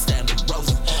shouldn't stand the road.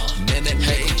 Man, that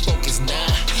nigga focus now,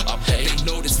 I bet they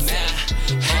notice now.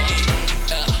 Hey,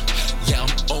 yeah,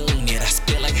 I'm on it, I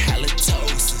spill like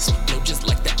halitosis, blow just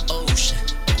like the ocean.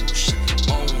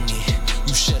 Own it,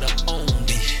 you should've owned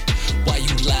it. Why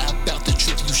you lie about the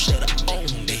truth, you should've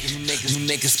owned it. You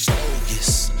niggas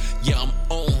bogus, yeah, I'm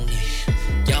on it.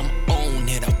 Yeah, I'm on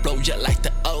it, I blow just like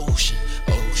the ocean.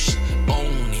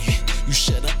 Own it, you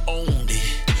should've owned it.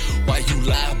 Why you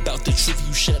lie about the truth,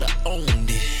 you should've owned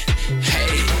it.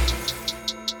 Hey,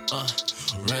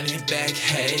 run it back,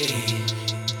 hey.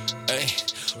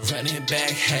 Run it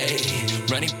back, hey.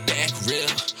 Run it back real.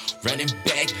 Running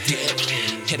back, dip,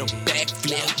 hit a back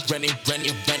flip, running back,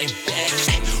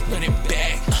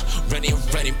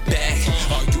 running back.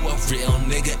 Are you a real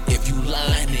nigga if you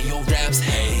lying in your raps?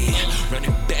 Hey,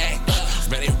 running back,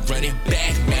 running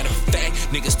back. Matter of fact,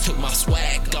 niggas took my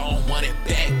swag, don't want it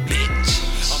back, bitch.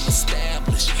 I'm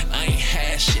established, I ain't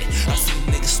had shit. I see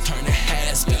niggas turn to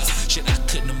has-beens. Shit I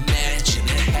couldn't imagine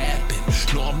it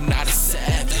happened. No, I'm not a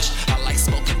savage. I like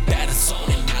smoking bad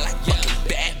on and I like fucking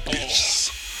bad bitch.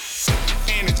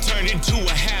 And it turned into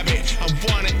a habit. I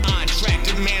want it, I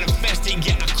attracted, manifested,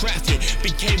 yeah, I crafted.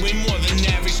 Became way more than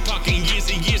average, talking years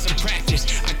and years of practice.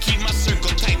 I keep my circle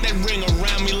tight, that ring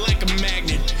around me like a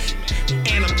magnet.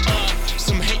 And I'm up,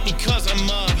 some hate me cause I'm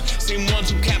up. Same ones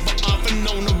who cap are up and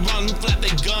known to run, flap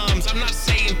their gums. I'm not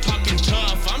saying talking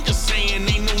tough, I'm just saying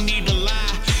ain't no need to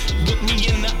lie. Look me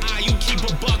in the eye, you keep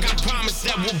a buck, I promise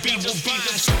that will be the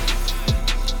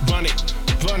Run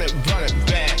it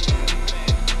back.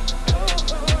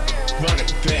 Run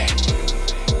it back.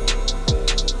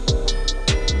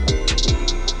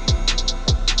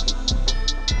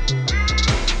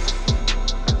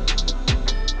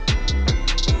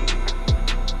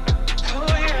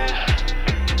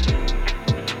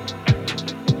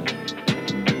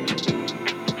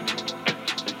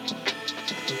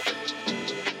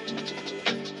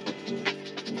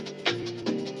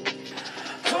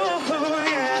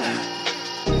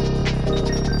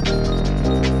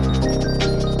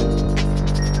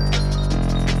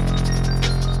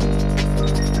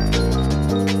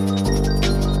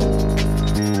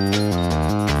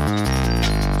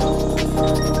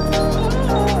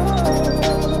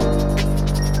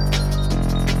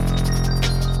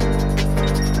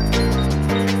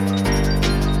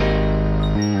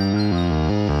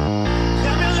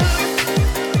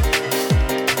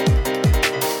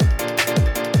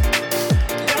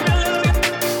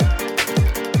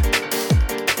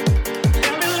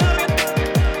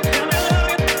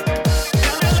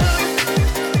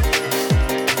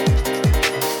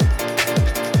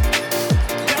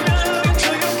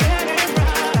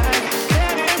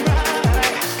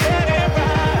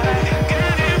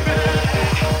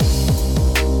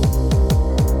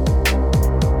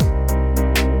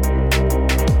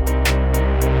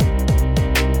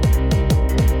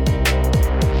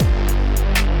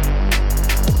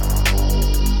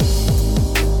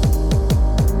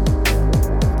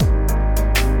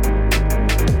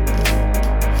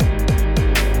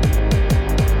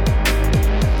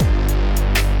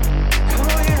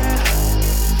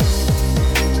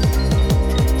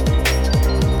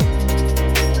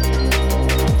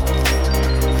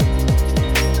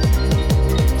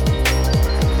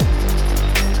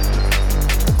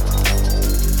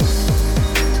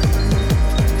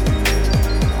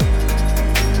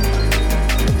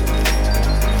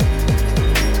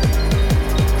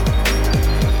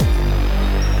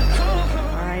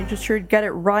 heard Get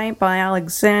It Right by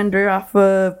Alexander off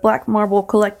of Black Marble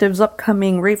Collective's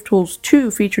upcoming Rave Tools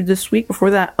 2 featured this week.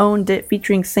 Before that, Owned It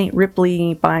featuring St.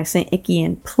 Ripley by St. Icky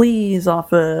and Please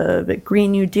off of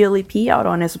Green New Deal EP out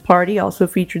on His Party, also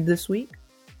featured this week.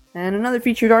 And another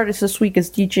featured artist this week is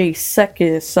DJ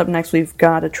Sekis. Up next, we've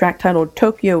got a track titled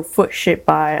Tokyo Footship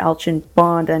by Alchin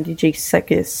Bond and DJ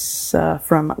Sekis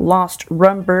from Lost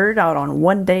Rumbird out on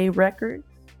One Day Records.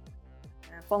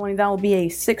 And following that will be a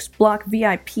 6-block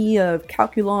VIP of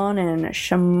Calculon and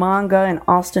Shamanga and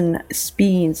Austin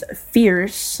Speed's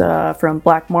Fierce from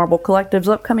Black Marble Collective's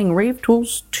upcoming Rave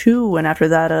Tools 2. And after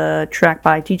that, a track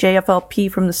by DJ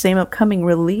FLP from the same upcoming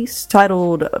release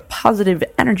titled Positive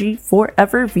Energy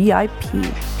Forever VIP.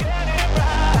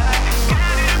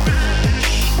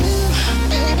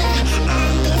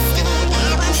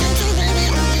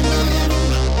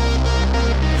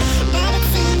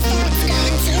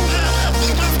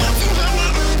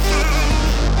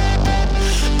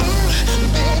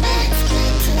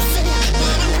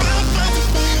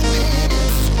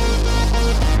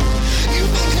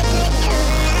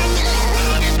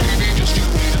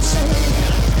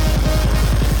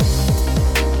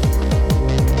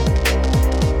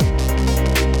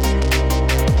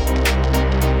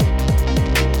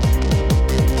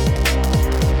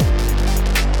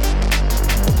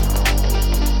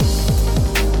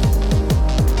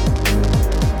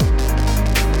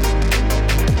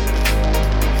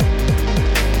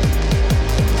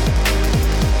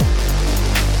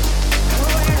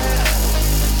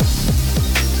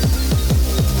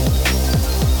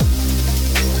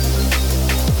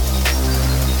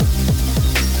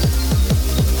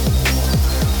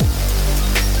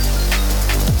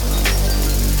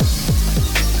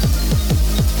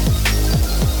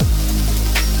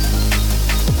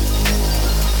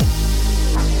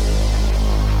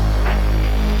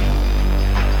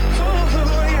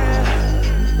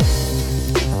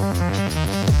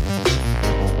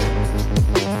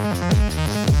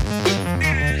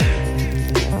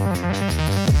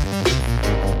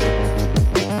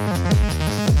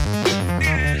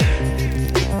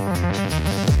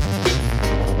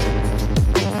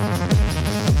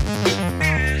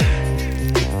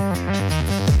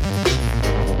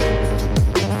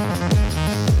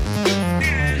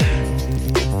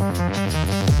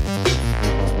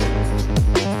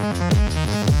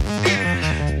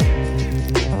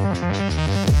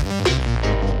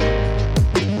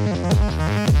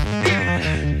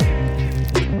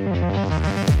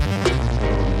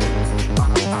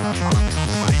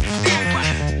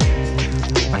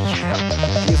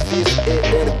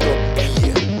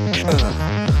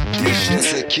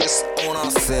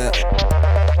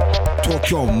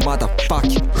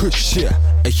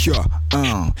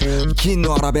金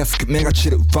のアラベスク目が散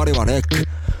る我々レック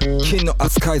金の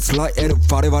扱いづらい得る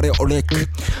我々をレック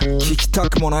聞きた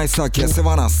くもないさ下世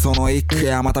話なその一句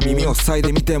やまた耳を塞い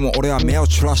でみても俺は目を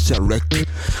ちらしてるレッ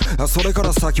クそれか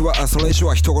ら先はそれ以上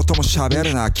は一言も喋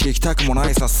るな聞きたくもな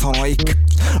いさその一句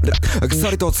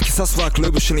鎖と突き刺すはく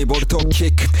るぶしにボルトキ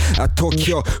ック東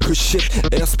京フッシュ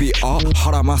SBR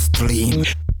ハラマストリーム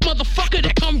Motherfucker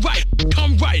that come right,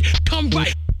 come right, come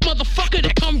right. Motherfucker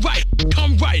that come right,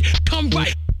 come right, come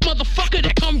right. Motherfucker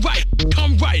that come right,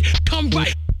 come right, come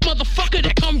right. Motherfucker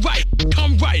that come right,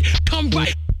 come right, come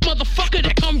right. Motherfucker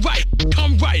that come right,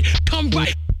 come right, come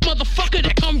right. Motherfucker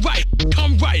that come right,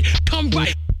 come right, come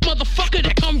right. Motherfucker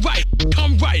that come right,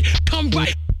 come right, come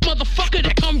right. Motherfucker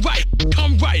that come right,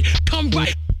 come right, come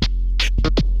right.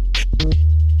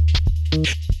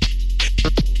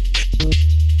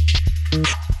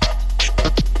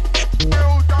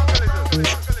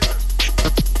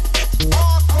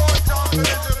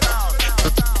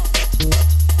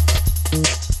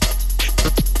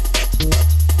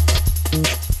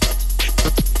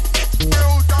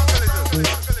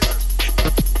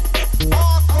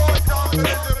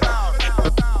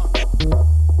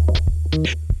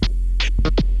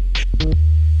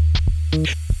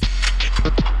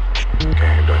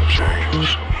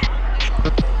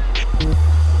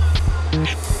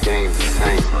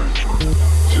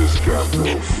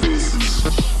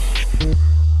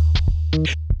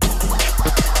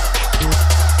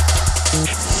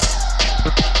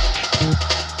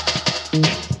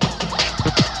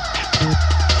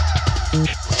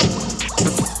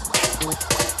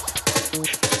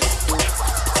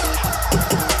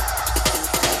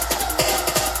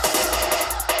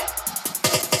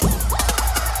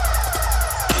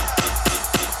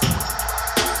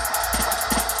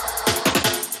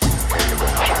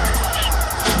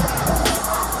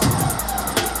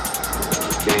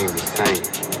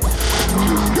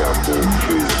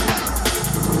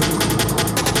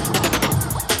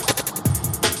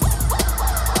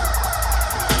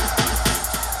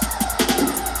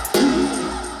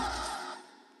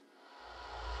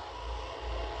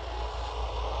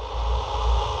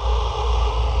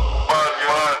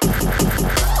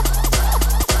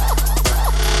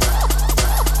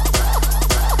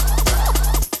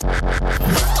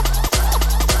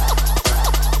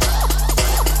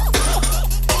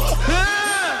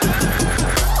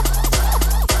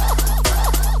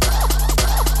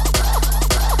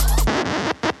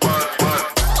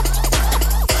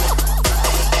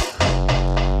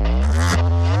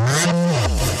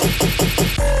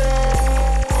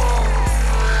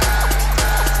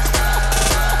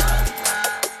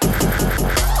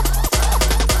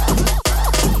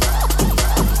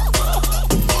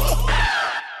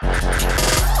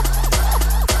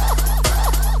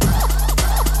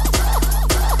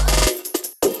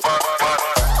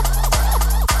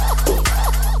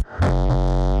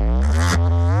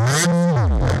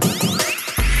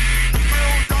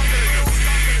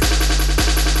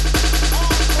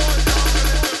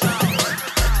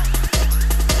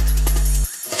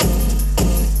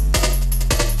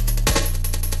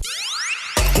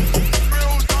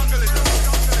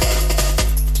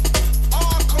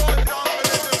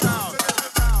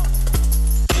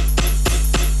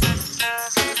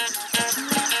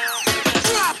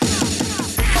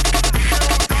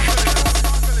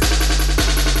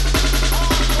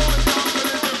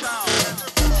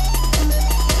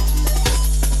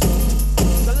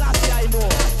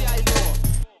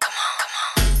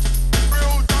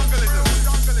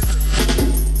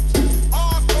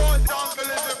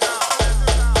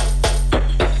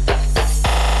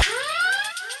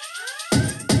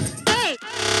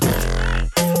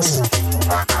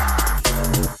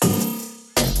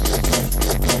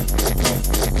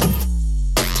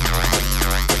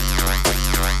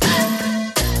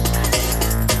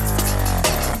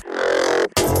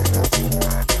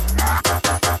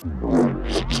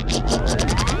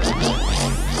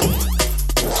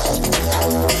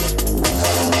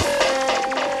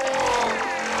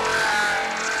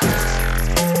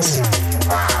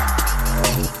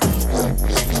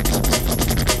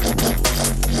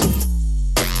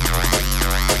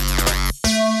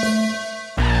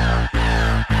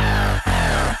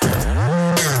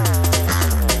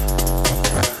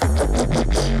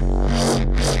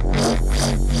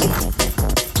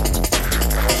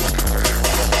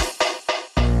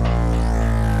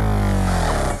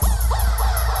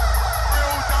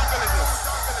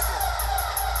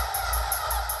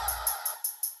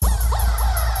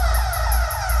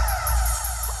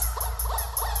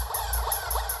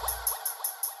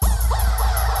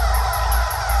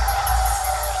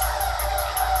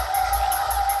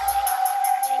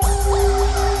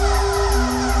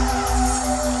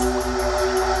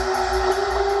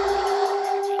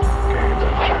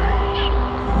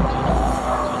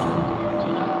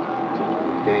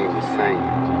 same.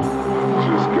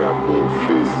 Just got more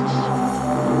faces.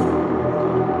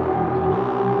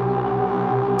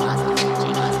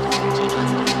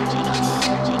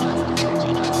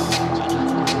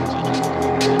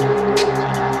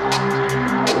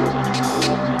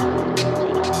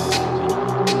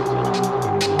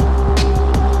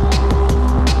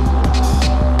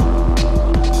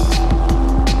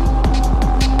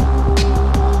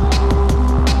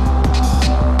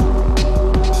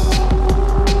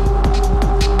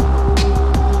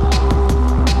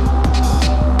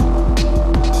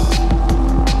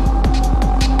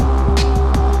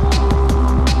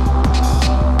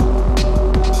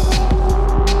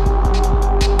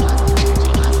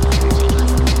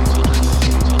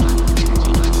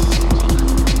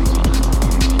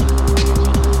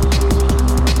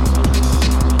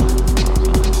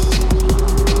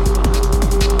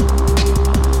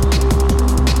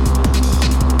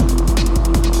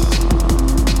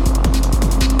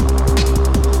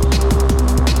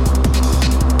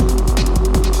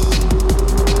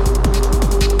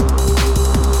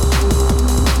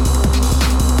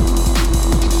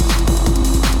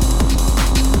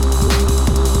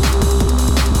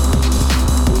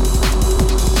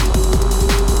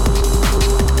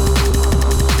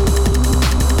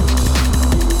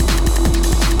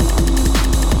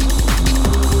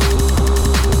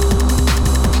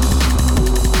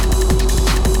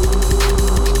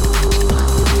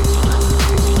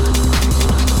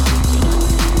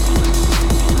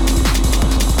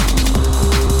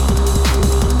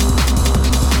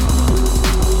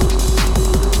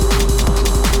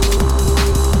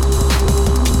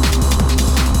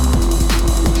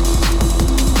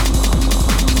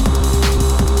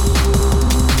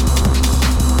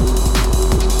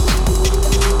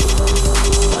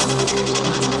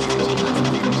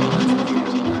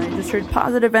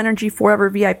 Positive Energy Forever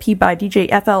VIP by DJ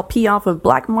FLP off of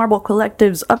Black Marble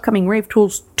Collective's upcoming Rave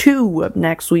Tools 2. Up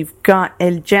next, we've got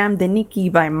El Jam de Nikki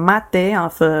by Mate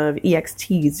off of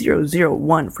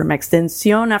EXT001 from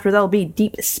Extension. After that will be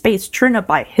Deep Space Trina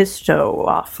by Histo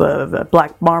off of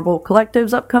Black Marble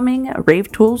Collective's upcoming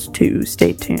Rave Tools 2.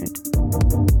 Stay tuned.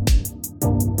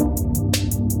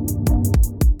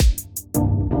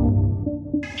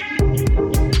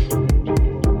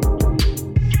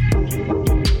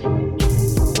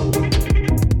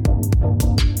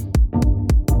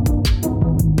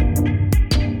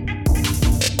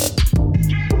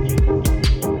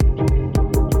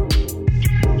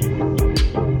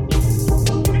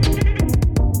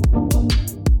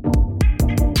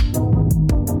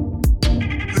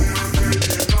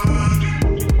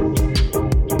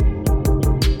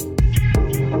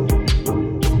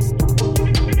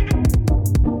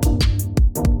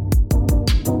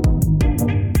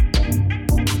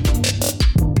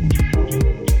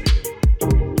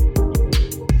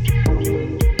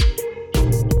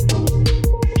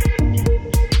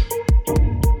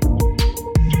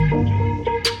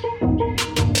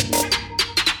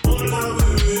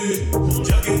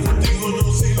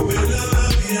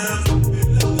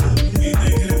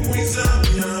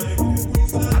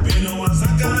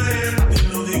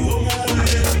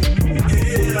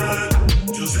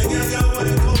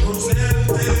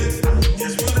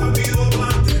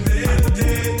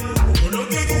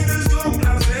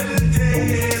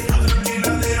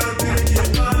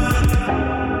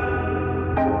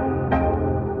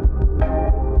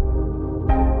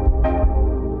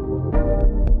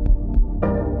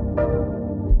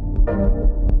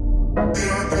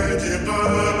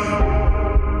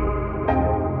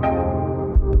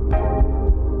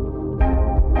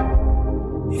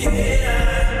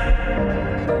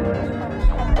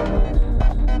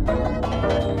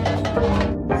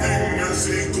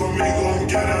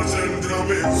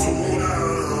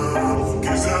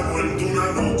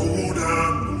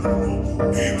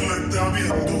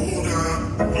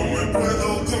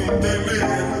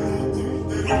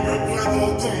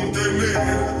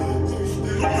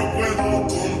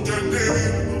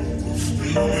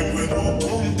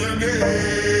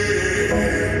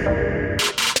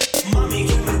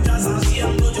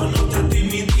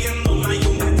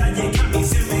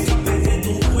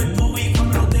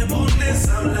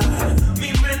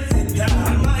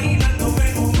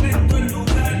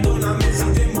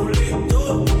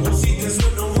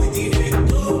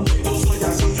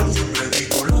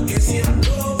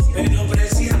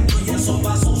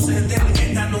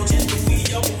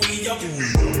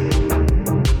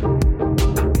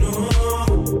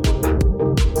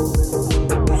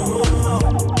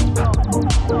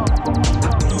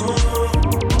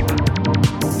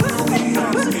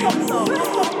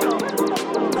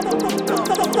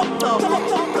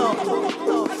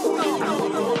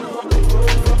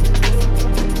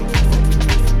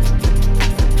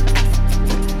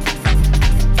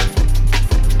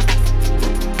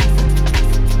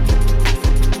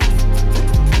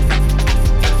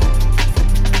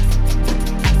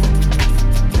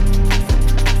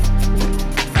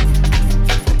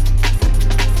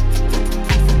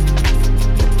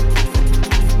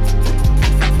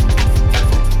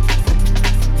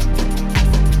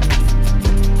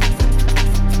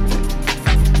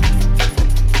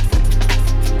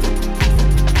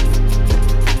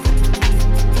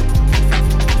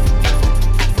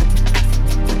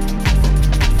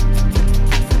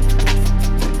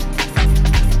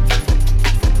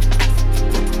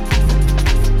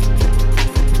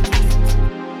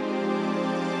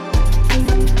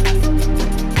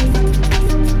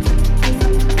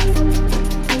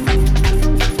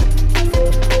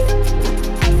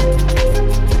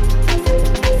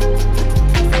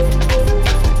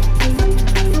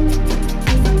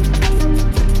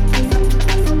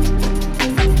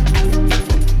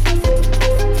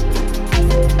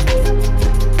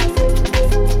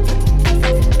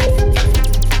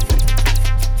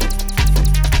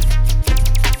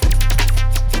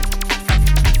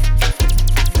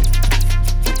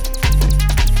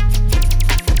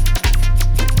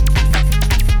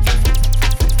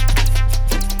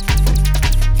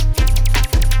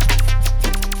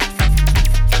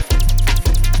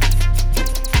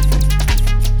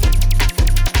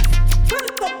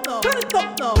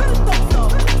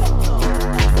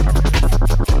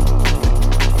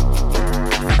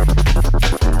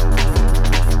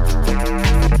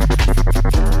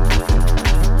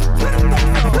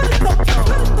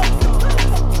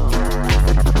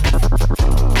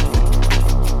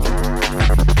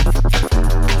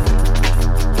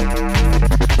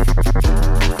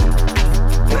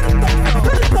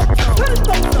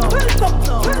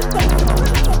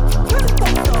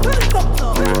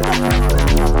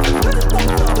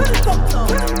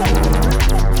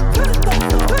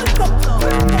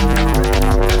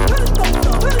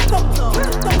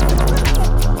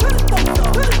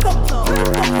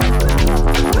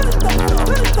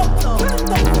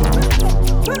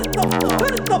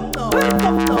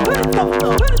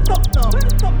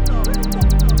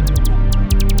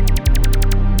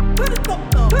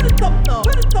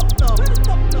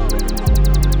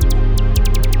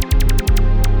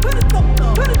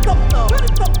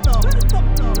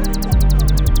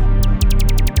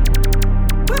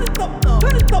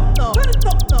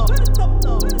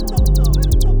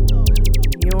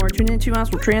 tuned into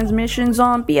Astral Transmissions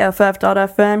on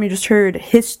BFF.FM. You just heard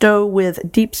Histo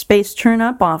with Deep Space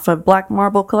Turnup off of Black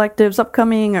Marble Collective's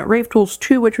upcoming Rave Tools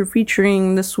 2, which we're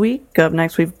featuring this week. Up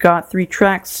next, we've got 3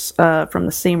 tracks from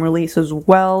the same release as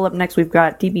well. Up next, we've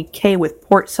got DBK with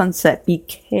Port Sunset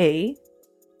BK.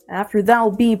 After that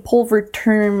will be Pulver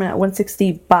Term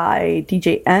 160 by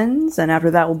DJ Ends, and after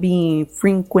that will be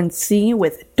Frequency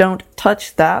with Don't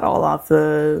Touch That, all off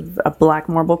of Black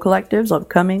Marble Collective's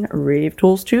upcoming Rave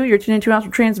Tools 2. You're tuned into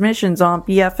Astral Transmissions on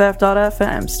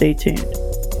BFF.FM. Stay tuned.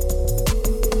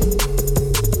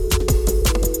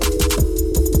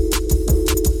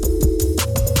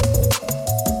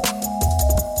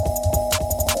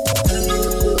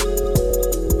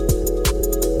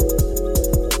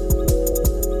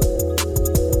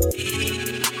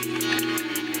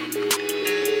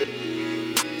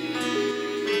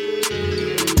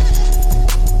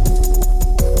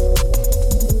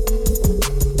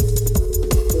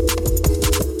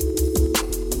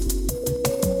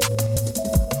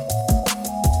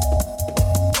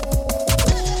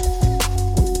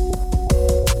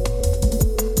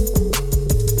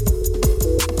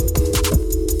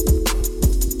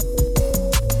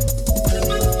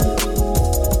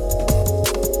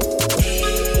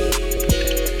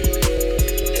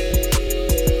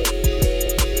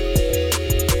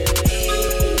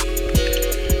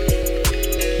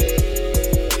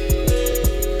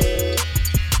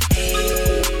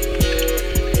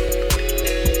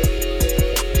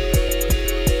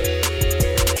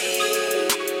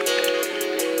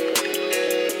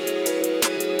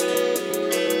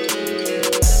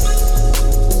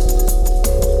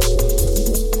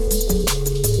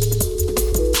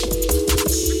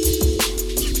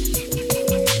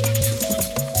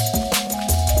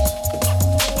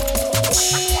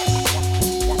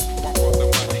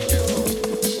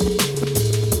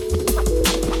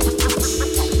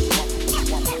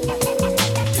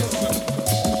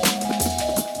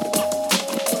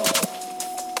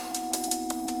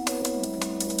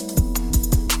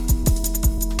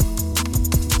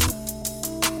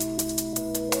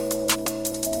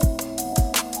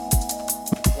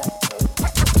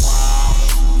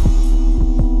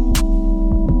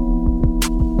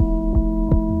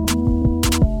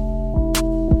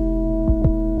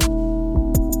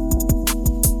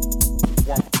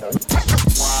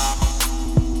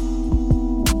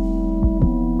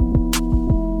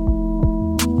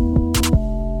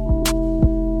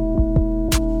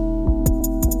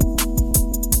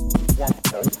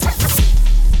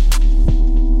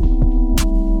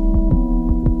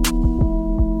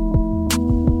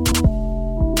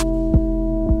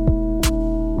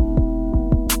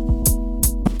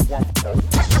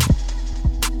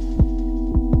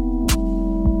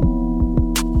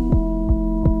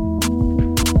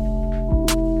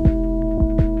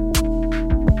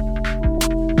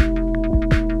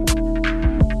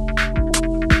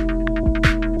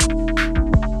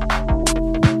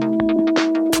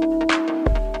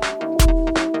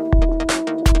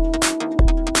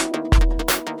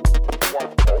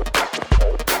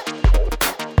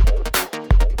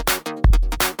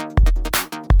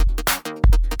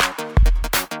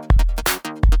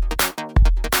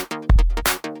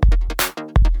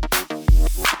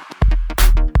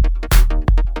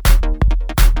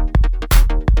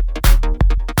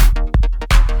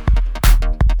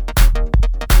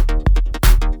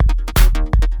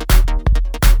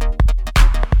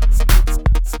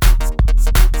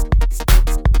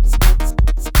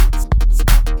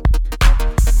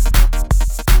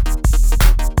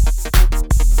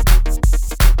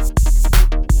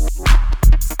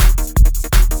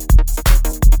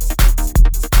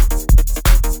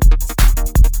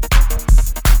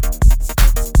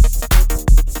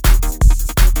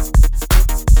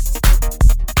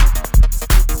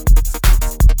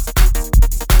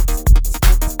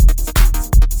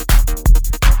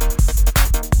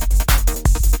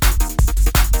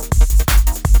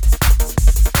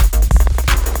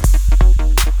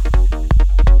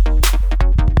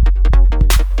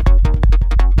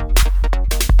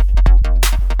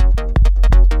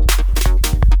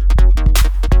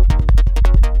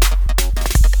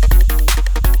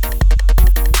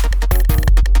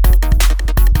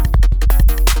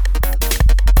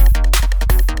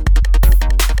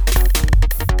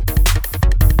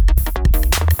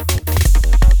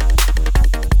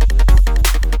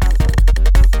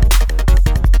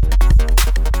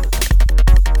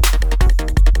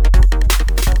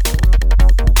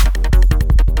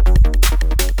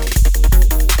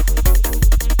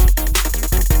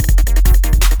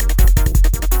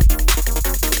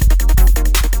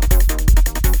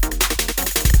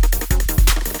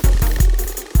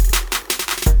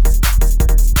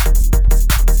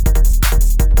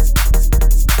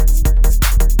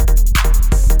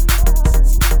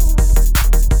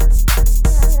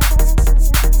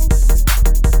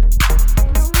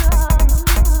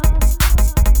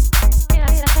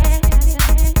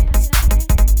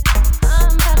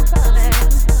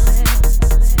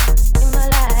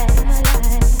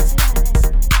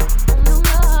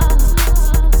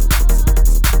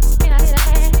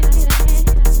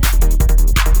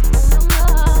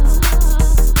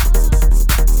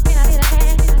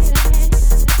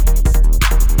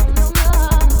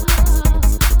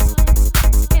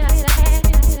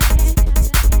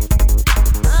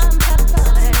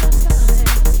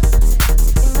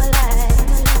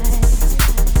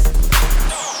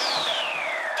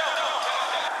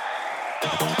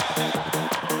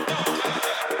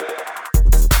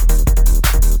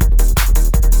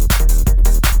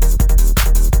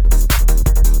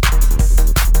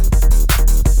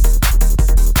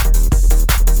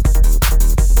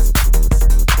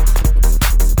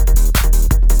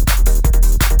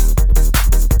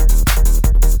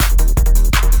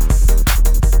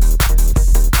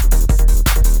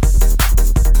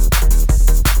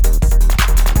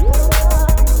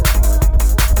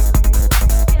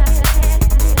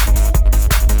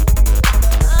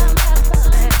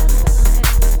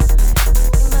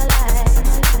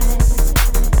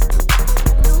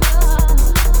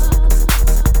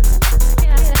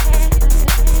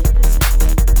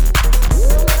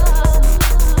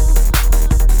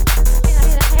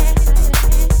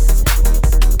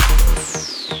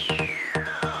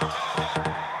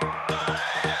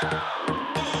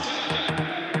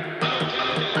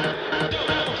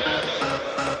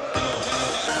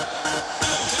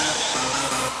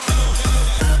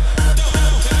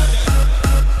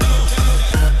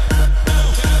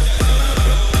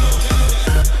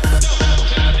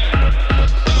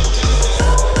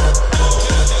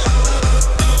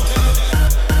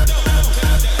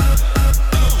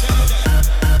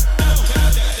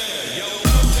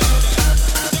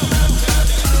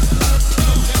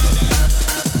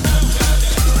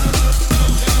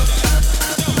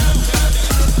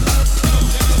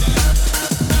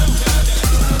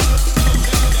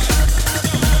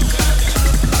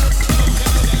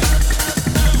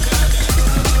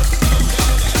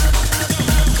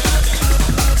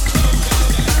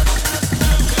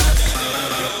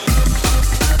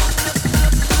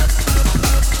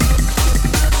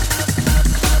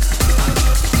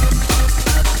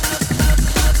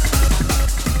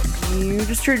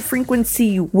 heard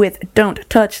Frequency with Don't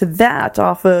Touch That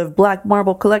off of Black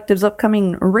Marble Collective's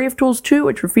upcoming Rave Tools 2,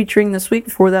 which we're featuring this week.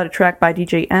 Before that, a track by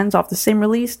DJ Ends off the same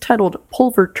release titled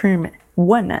Pulver Term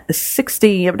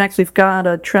 160. Up next, we've got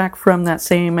a track from that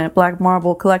same Black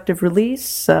Marble Collective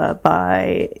release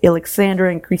by Alexandra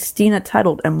and Christina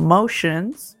titled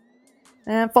Emotions.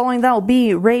 And following that will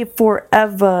be Rave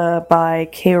Forever by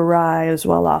K-Rai, as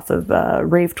well off of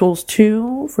Rave Tools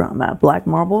 2 from Black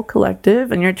Marble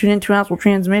Collective. And you're tuned into Astral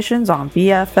Transmissions on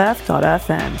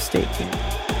BFF.FM. Stay tuned.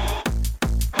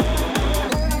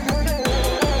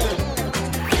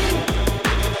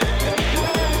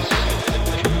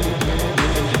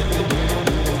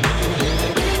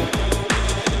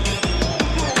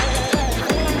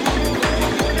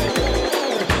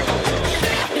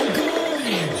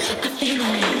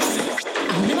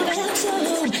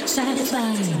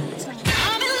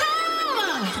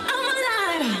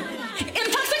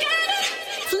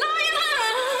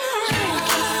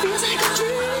 Feels like a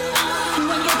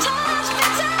dream.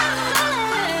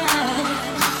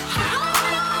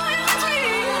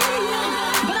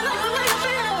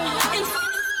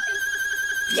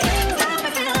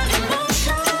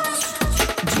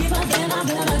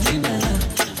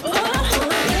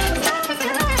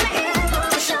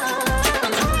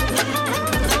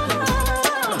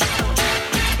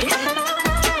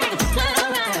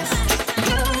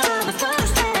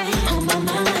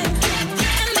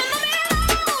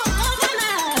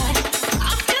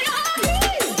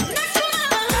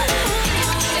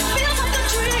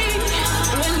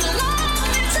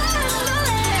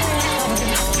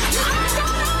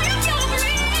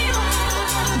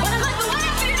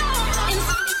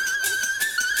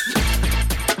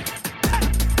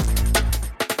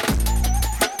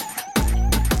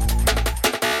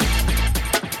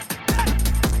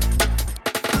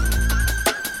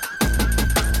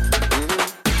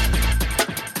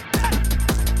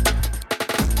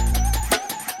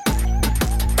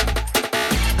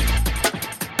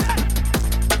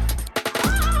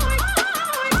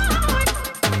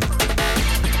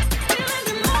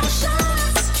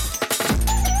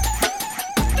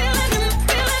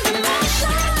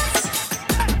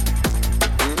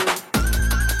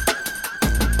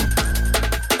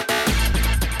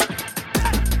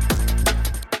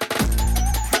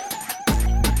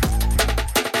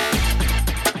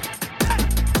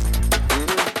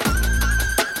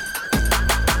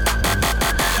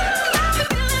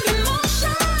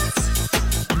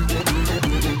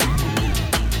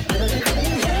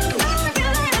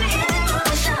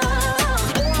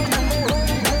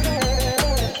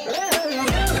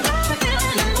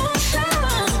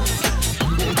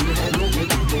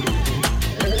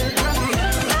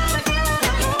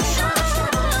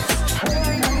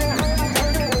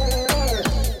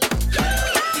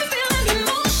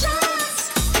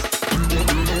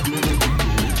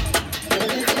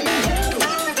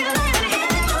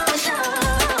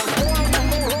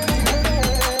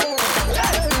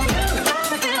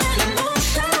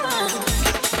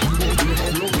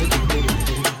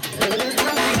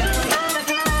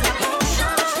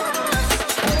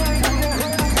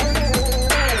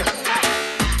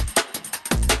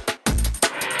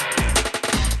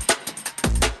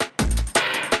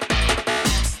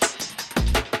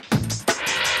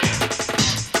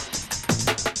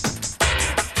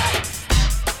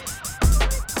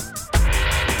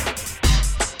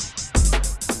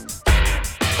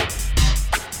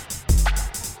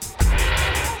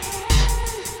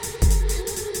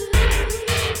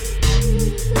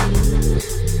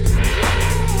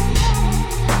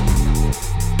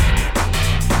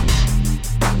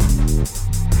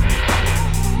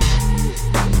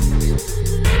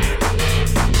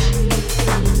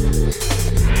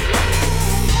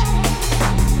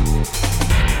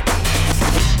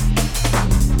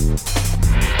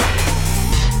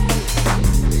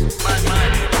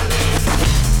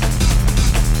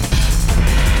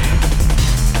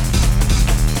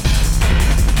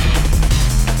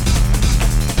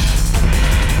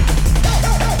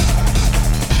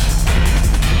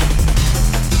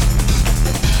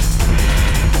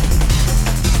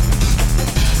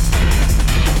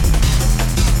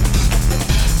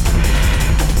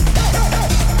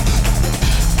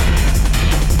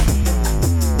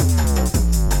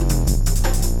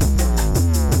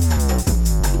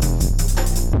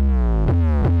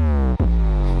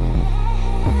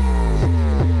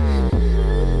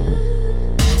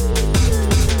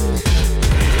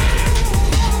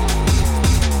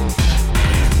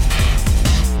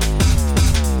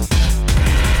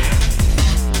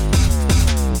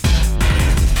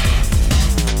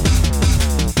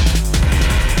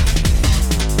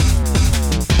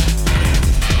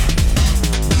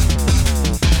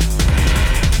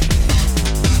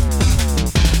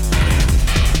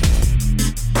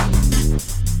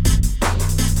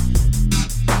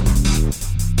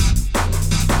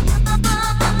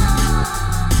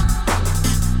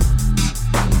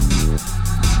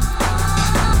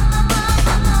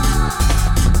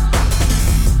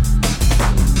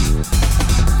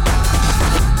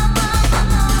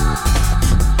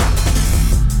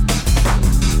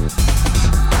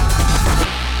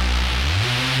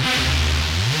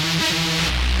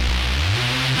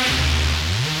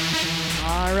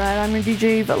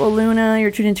 DJ Vela Luna. You're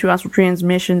tuned into Astral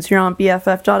Transmissions here on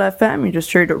BFF.FM. You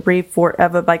just heard Rave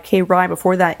Forever by K. Rye.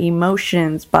 Before that,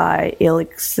 Emotions by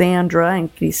Alexandra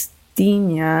and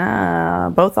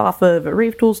Christina, both off of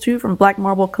Rave Tools 2 from Black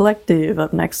Marble Collective.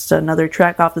 Up next, another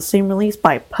track off the same release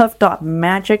by Puff Dot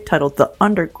Magic titled The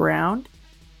Underground.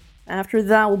 After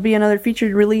that will be another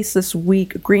featured release this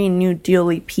week, Green New Deal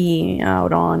EP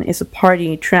out on It's a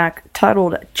Party, track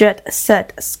titled Jet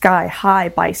Set Sky High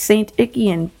by Saint Icky,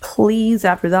 and Please.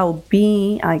 After that will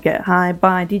be I Get High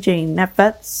by DJ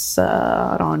Nefets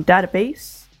out on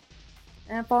Database.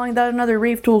 And following that, another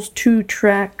Rave Tools 2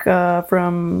 track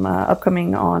from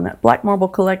upcoming on Black Marble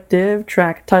Collective,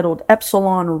 track titled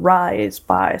Epsilon Rise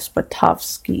by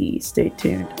Spatovsky. Stay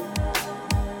tuned.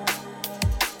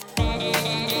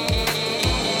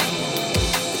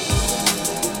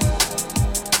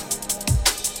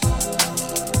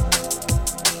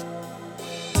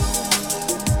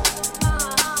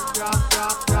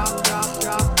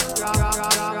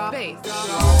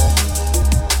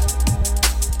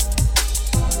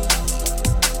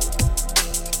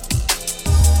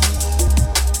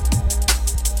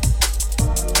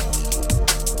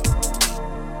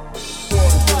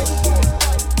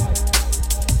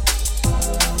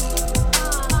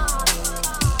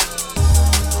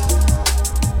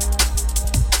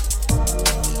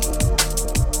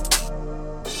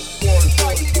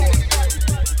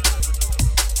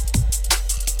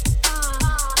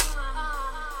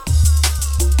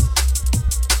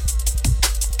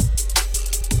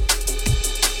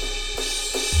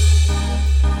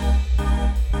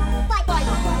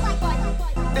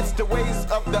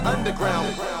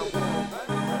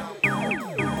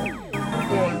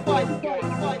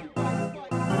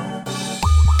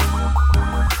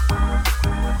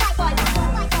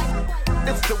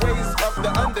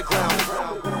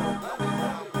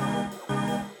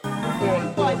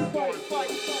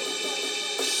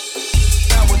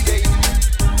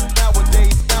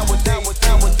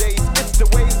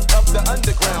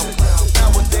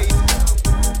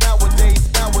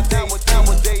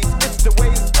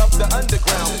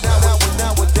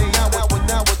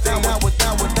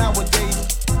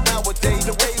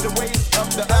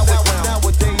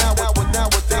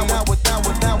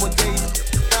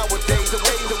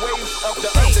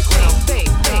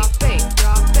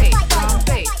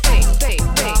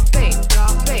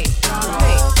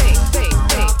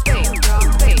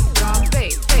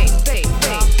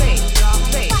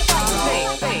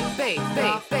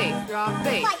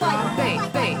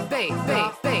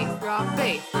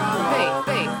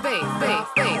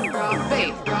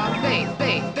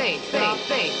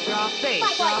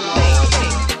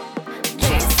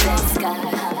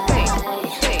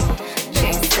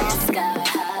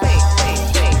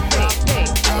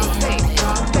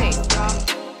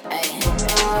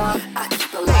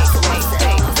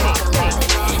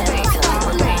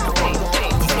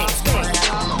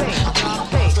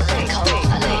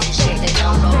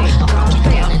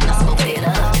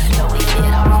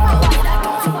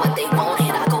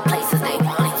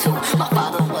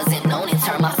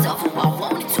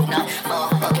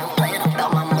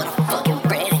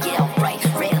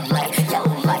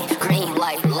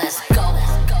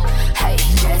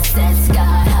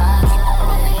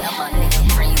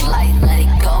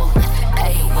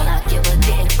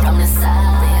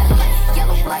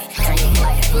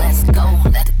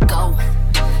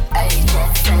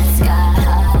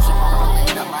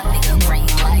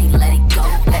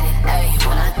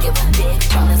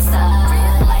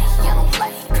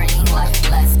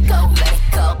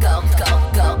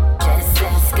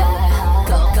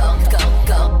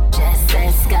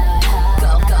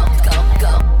 Go, go, go,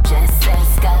 go, just say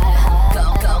sky high. Go,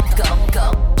 go,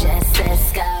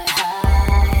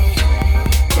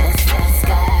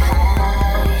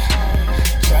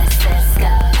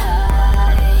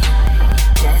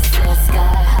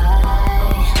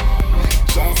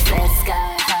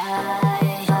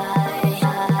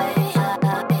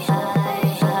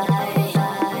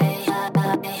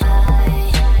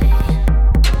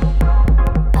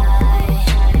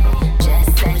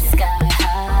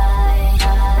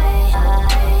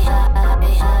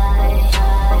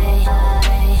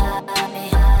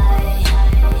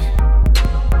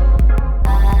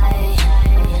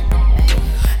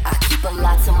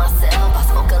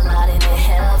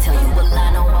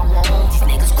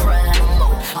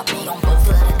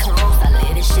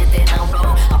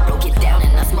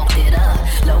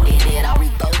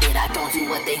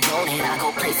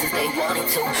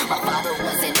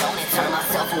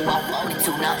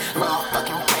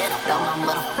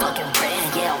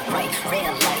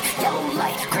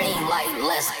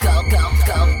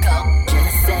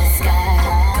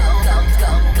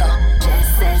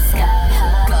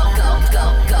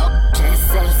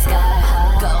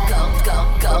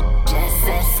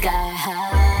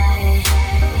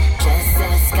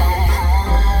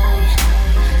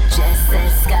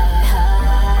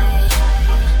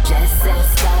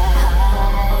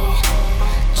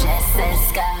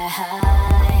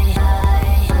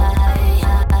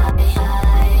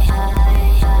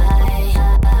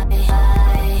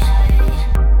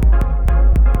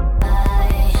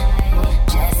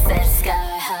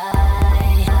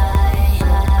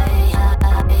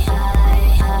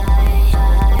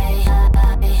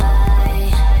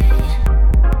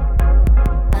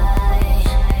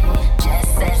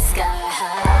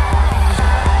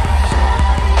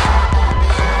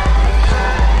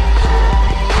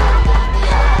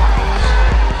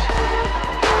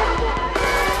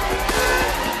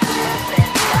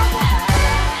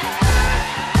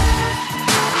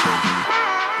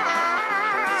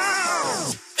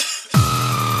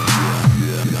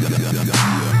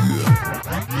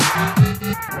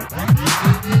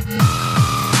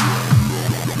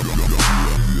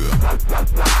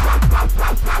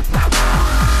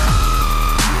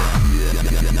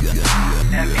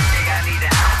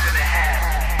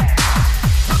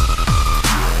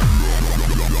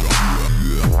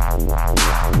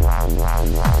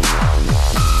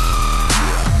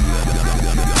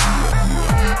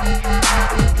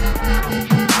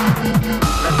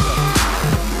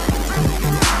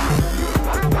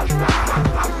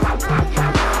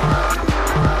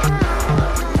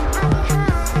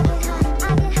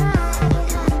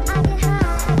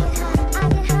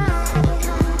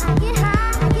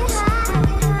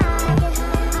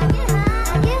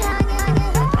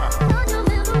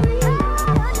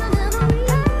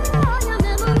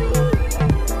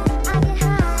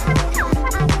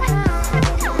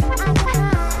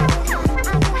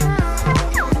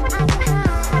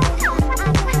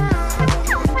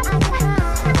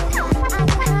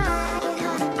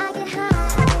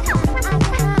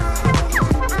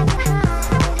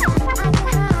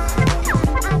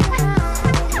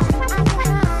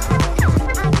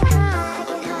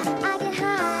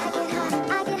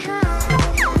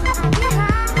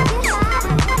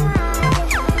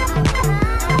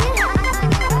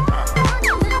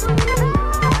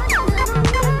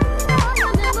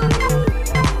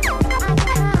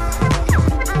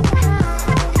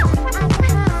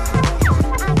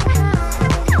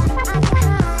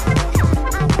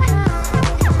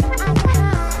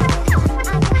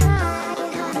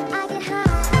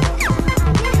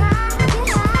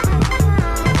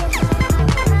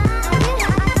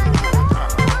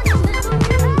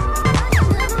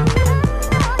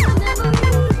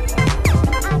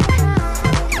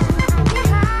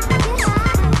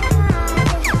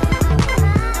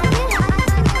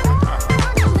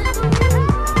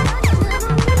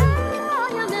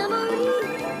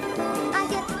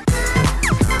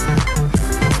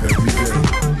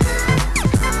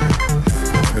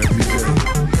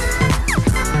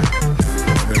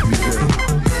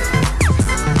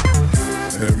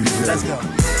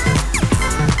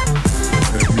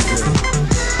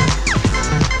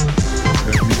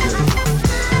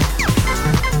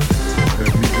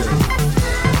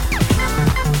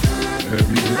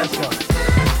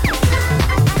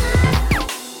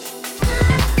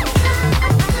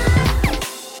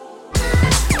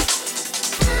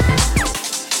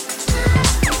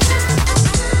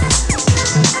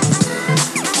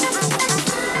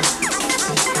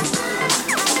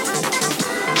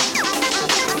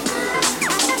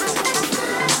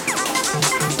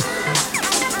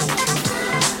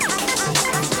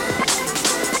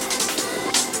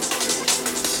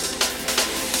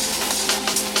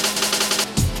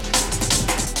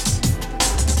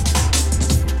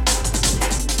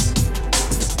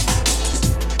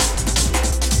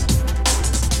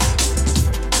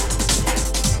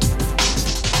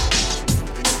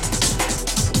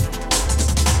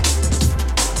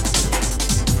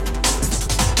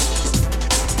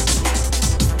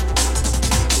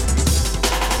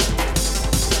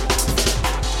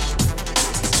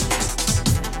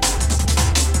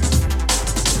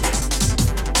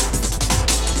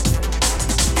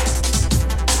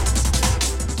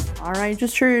 I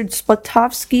just heard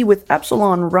Splatovsky with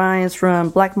Epsilon Rise from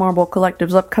Black Marble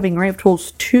Collective's upcoming Rave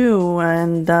Tools 2,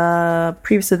 and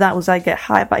previous to that was I Get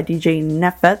High by DJ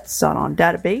Nefetz on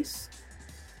Database.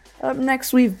 Up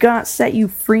next we've got Set You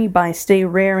Free by Stay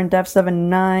Rare and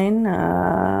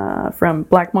Dev79 from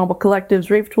Black Marble Collective's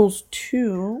Rave Tools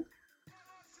 2.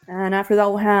 And after that,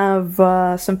 we'll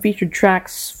have some featured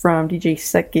tracks from DJ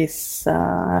Sekis.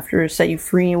 After Set You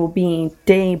Free, it will be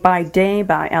Day by Day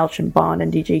by Alchin Bond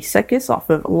and DJ Sekis off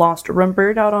of Lost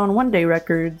Rumbird out on One Day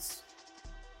Records.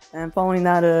 And following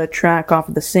that, a track off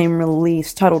of the same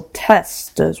release titled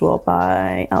Test as well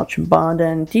by Alchin Bond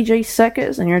and DJ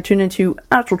Sekis. And you're tuned into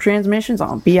Astral Transmissions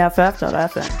on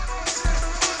BFF.FM.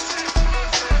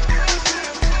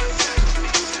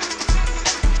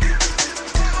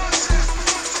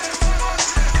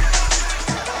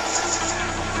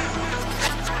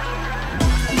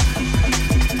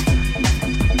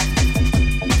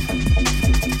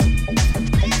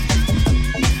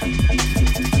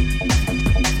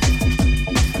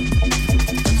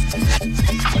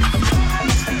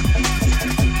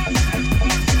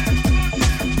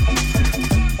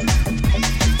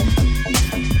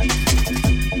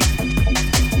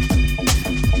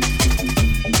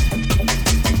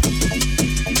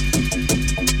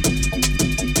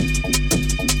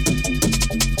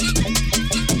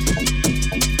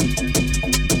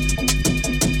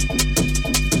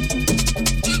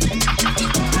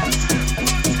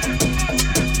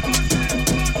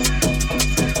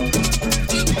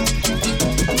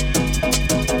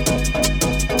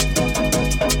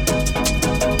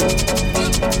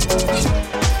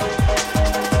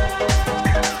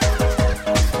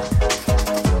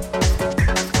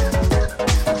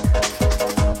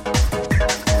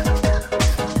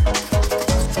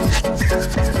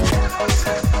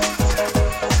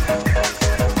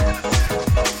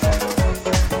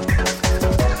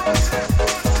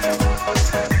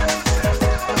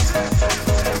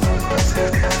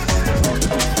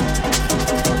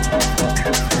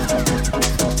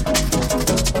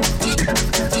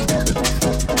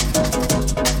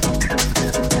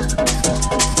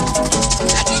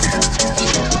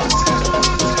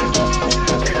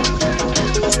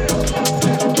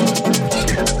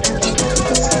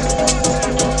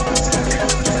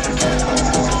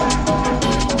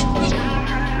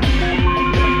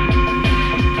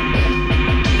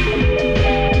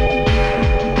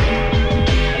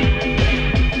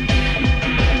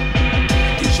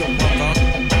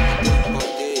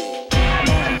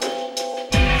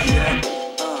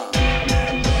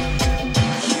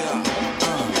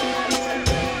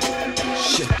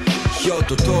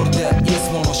と通りでいつ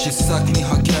もの失策に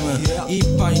励む一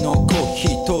杯のコーヒ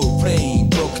ーとプレイン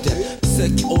ブロックで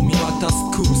席を見渡す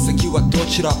空席はど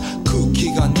ちら空気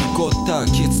が濁った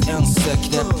喫煙席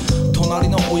で隣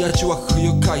の親父は不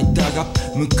愉快だが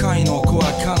向かいの子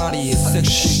はかなりセク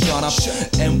シーだな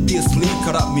MP3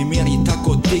 から耳にタ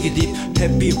コディギディヘ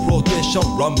ビーローテーシ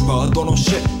ョンランバードの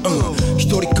シェ一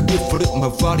人首振る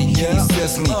周り気にせ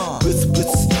ずにブツブ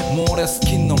ツモーレス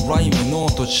金のライムノ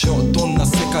ート上どんな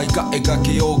世界が描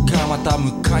けようかまた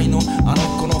向かいのあ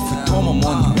の子の太も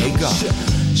もに目が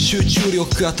集中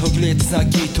力が途切れつな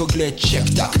ぎ途切れチェッ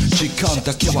クタック時間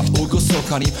だけは厳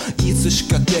かにいつし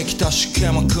かできた試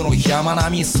験目の山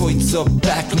並みそいつをバ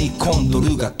ックにコンド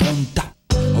ルが飛んだ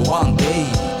One day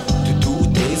to two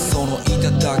days その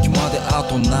頂きまであ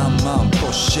と何万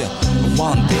年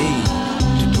One day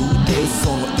to two days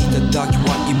その頂き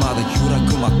は未だ揺ら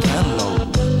ぐ摩天楼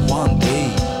One day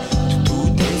to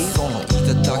two days その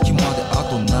頂きまであ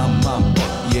と何万歩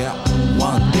Yeah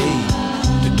One day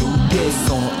to two days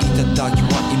その頂きは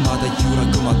未だ揺ら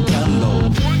ぐ摩天楼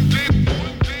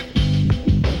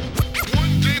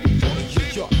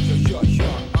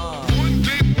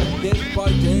Day by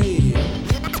day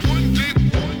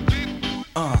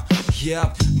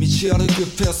Yeah 道歩く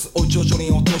ペースを徐々に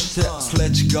落としてすれ違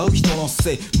う人の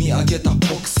せい見上げた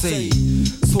北西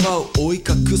空を追い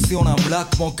隠すようなブラッ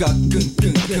クもがぐんぐんぐ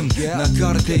ん流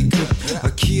れていく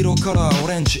黄色からオ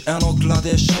レンジへのグラ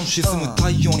デーション沈む太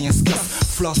陽にエスカ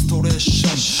スフラストレーシ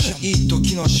ョンいい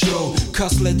時のショーか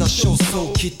すれた焦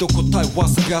燥きっと答えは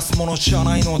探すものじゃ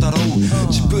ないのだろう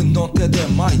自分の手で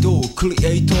毎度クリ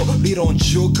エイト理論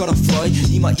上からフライ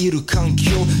今いる環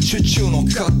境集中の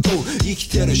葛藤生き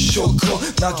てる証拠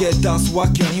投げ出すわ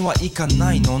けにはいか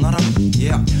ないのなら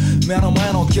Yeah 目の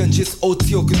前の現実を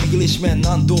強く握りしめ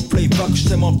何度プレイバックし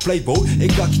てもプレイボー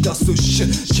描き出すし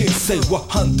人生は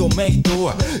ハンドメイド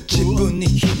自分に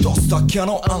一つだけ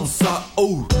のアンサー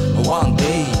One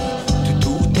day to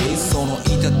two days その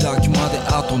頂きまで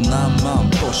あと何万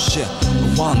歩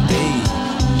One day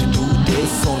to two days day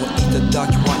その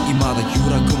頂は未だ揺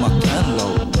らぐ摩天楼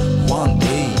One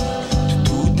day to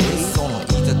do this その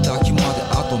頂まで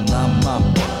あと何万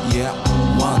歩 Yeah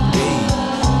one day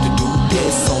to do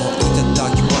this その頂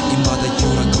は未だ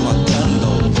揺らぐ摩天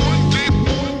楼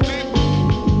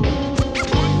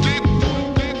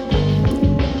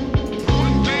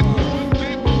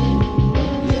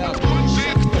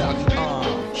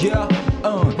Yeah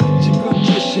自分自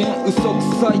身嘘く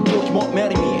さい時も目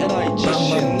に見えない自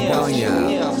信に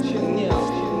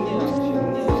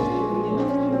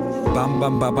バンバ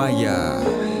ンババヤ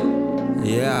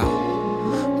Yeah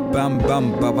バンバ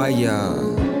ンババヤ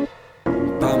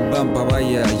バンバンババ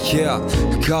ヤ Yeah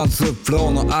ガーズフロー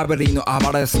のアベリーのア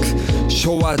バレスク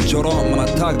昭和ジョロンマナ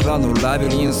タグラのラビ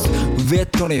リンスウェッ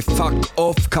トにファック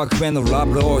オフ革命のラ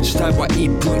ブロー自体は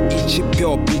1分1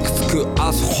秒ビクつく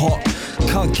アスホ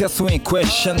簡潔にクエ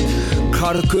スチョン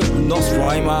軽くノス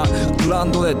ライマーグラ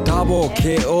ンドでダブル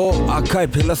KO 赤い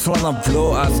ペラスラのブ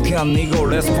ローアスキャン2号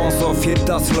レスポンスをフィル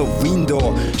ターするウィンドウ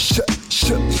シュッ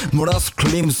シュッ漏らすク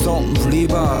リムゾンリ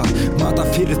バーまた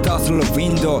フィルターするウ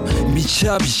ィンドウびち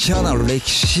ゃびちゃな歴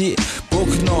史僕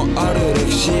のある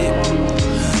歴史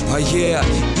Yeah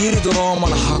イルドローマ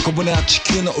の箱舟は地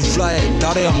球の裏へ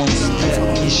誰をも捨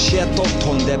て西へと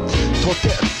飛んでとて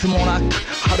つもなく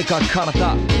遥か彼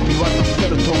方見渡せ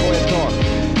るとこへ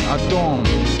とアドン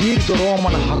イルドロー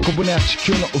マの箱舟は地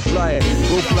球の裏へ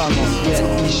僕らの捨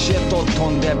て西へと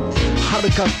飛んで遥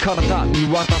か彼方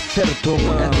見渡せるとこ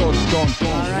へとドンド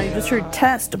ン Alright, just heard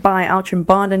Test by Alchin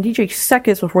Bond and DJ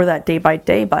Sekis. Before that, Day by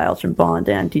Day by Alchin Bond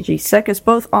and DJ Sekis,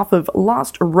 both off of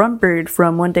Lost Rumbird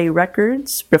from One Day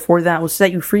Records. Before that was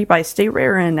Set You Free by Stay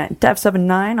Rare and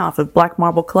Dev79 off of Black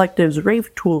Marble Collective's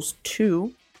Rave Tools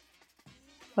 2.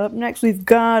 Up next, we've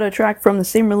got a track from the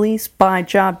same release by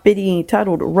Ja Biddy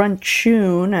titled Run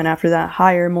Tune, and after that,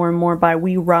 Higher More and More by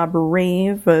We Rob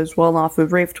Rave, as well off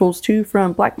of Rave Tools 2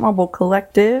 from Black Marble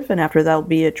Collective, and after that will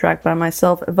be a track by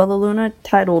myself, Vela Luna,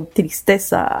 titled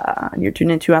Tristeza. And you're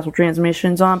tuned into Astral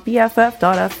Transmissions on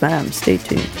BFF.FM. Stay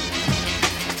tuned.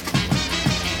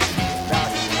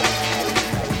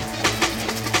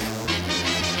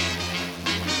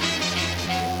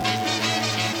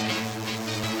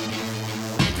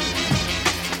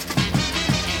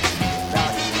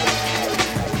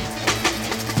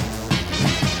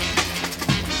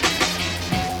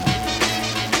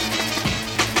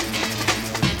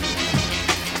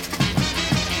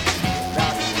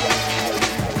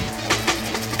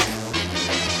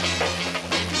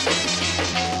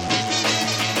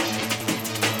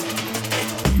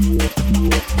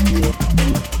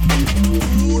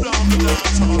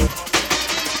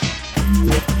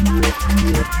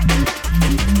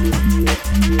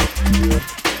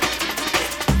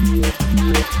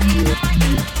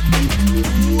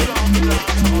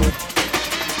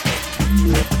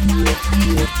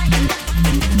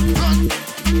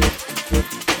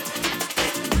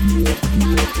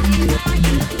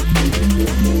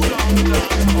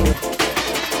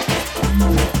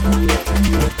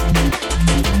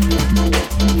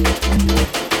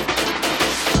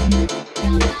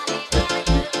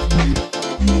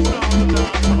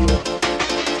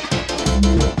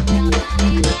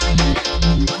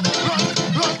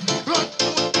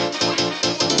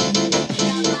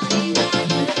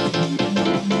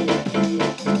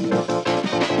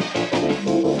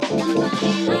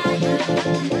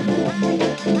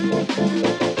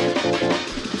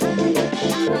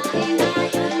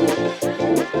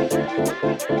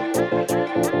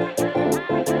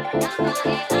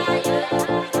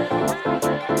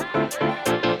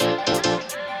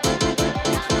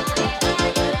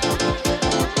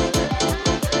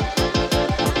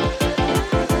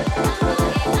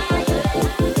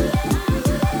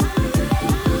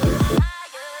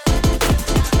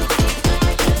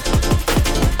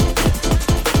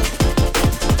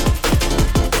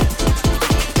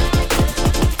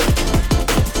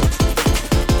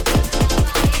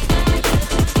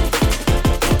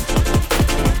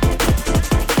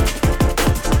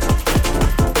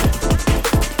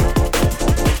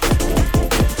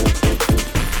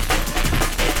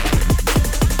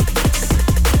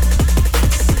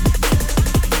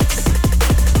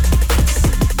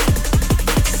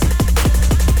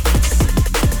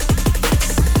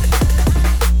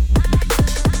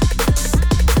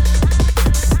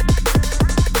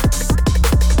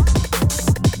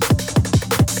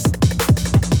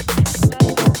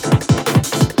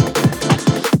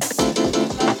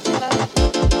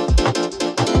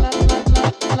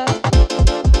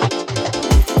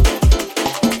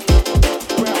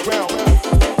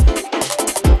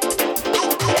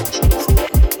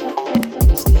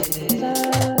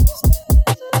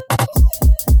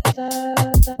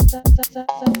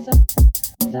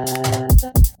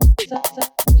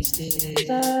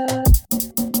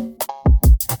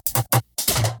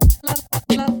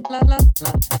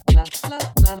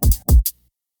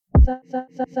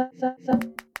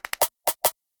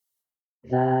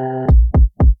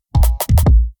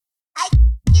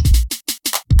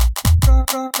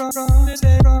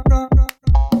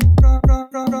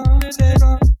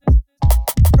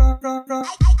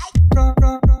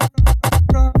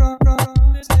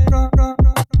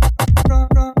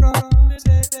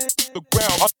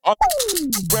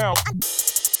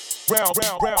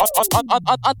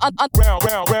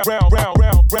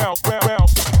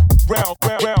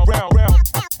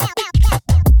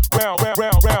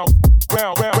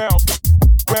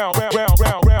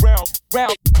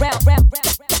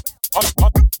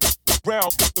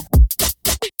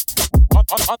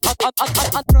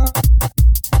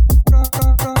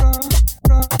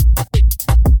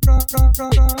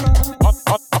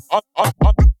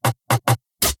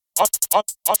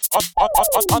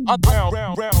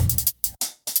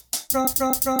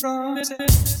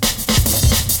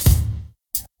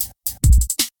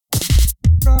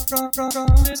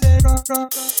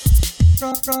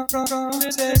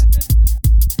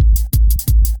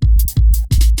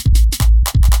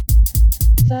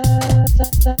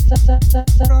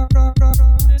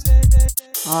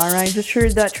 Alright, just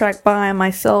heard that track by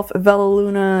myself, Vela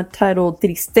Luna, titled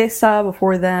Tristeza.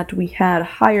 Before that, we had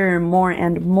Higher, More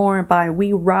and More by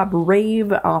We Rob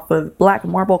Rave off of Black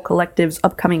Marble Collective's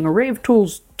upcoming Rave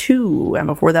Tools 2. And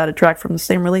before that, a track from the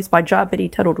same release by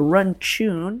Jabidi titled Run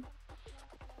Tune.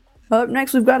 Up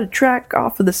next, we've got a track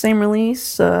off of the same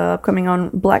release, upcoming on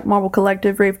Black Marble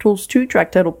Collective, Rave Tools 2,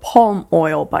 track titled Palm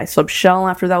Oil by Subshell.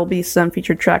 After that will be some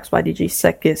featured tracks by DJ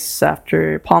Sekis.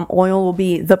 After Palm Oil will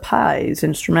be The Pies,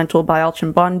 instrumental by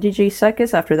Alchin and DJ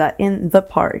Sekis. After that, In the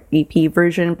Park, EP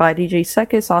version by DJ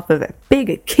Sekis off of a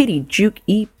Big Kitty Juke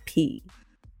EP.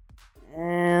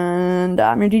 And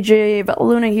I'm your DJ Vela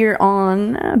Luna here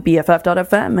on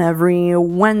BFF.FM every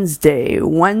Wednesday.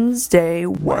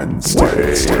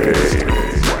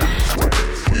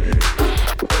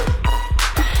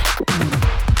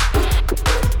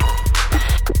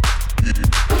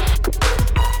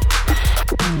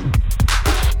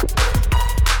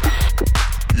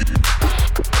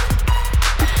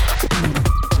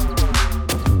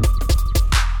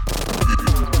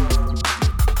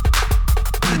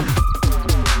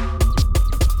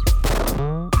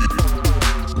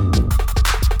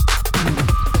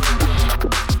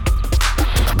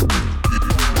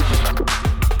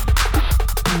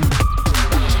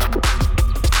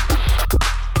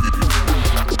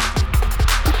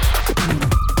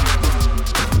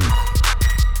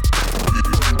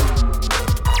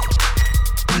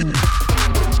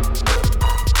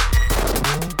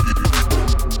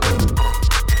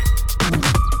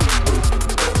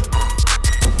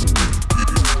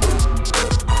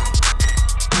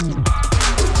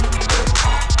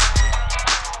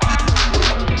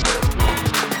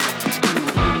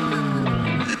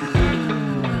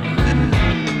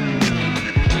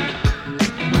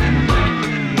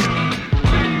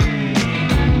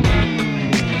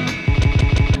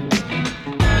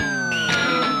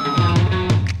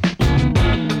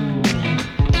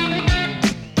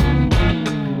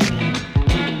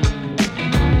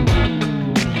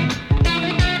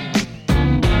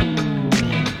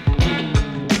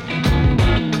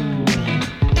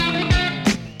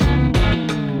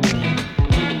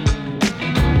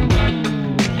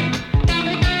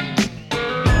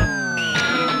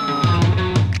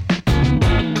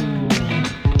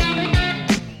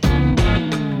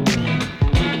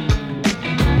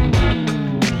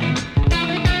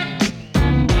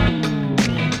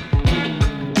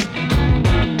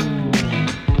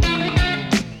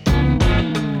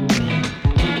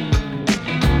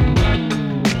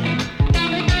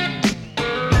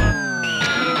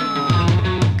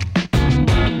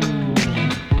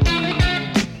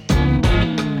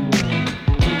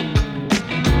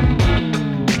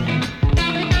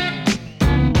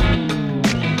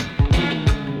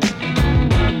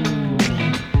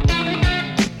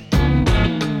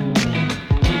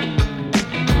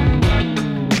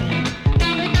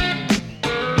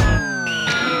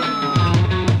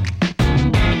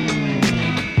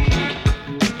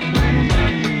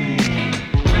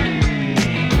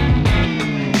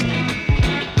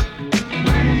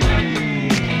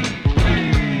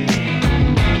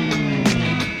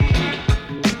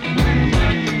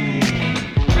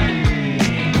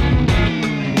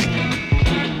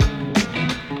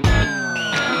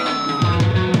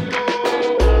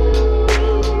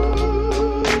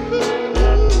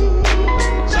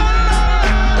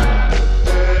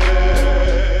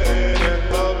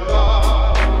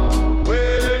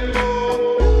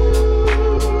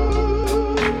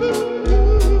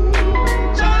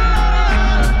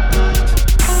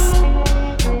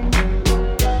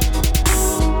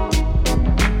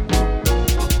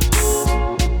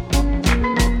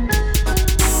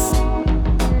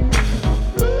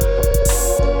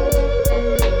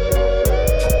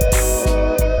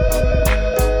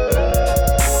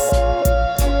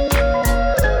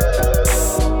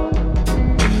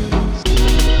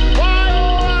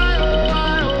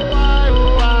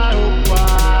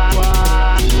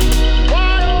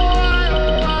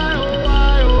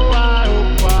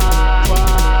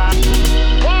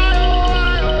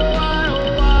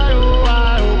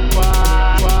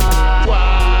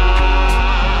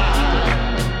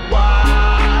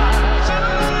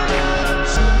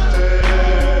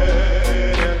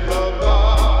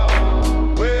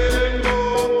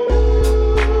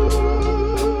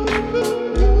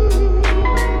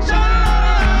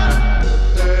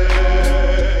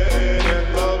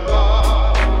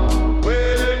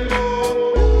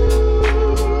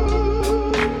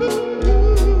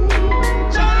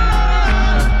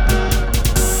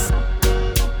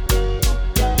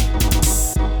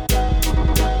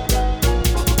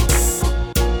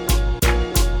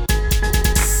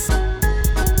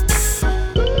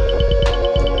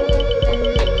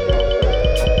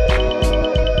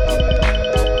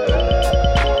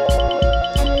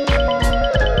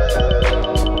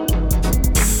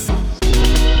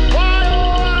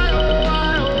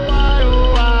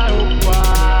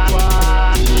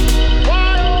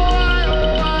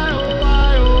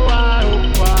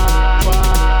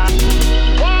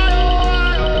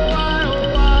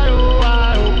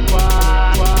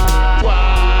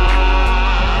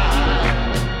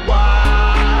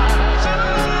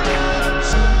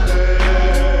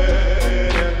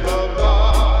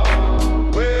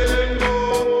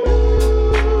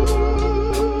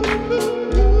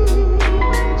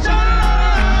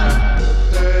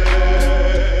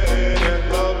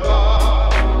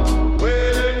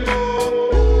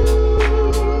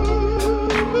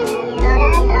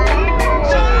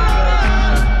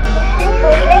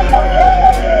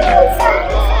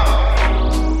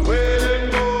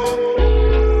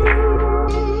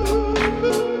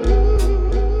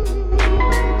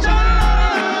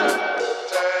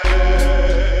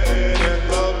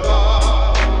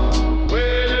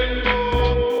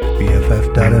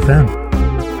 BFF.fm.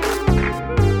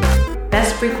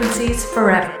 Best frequencies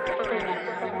forever.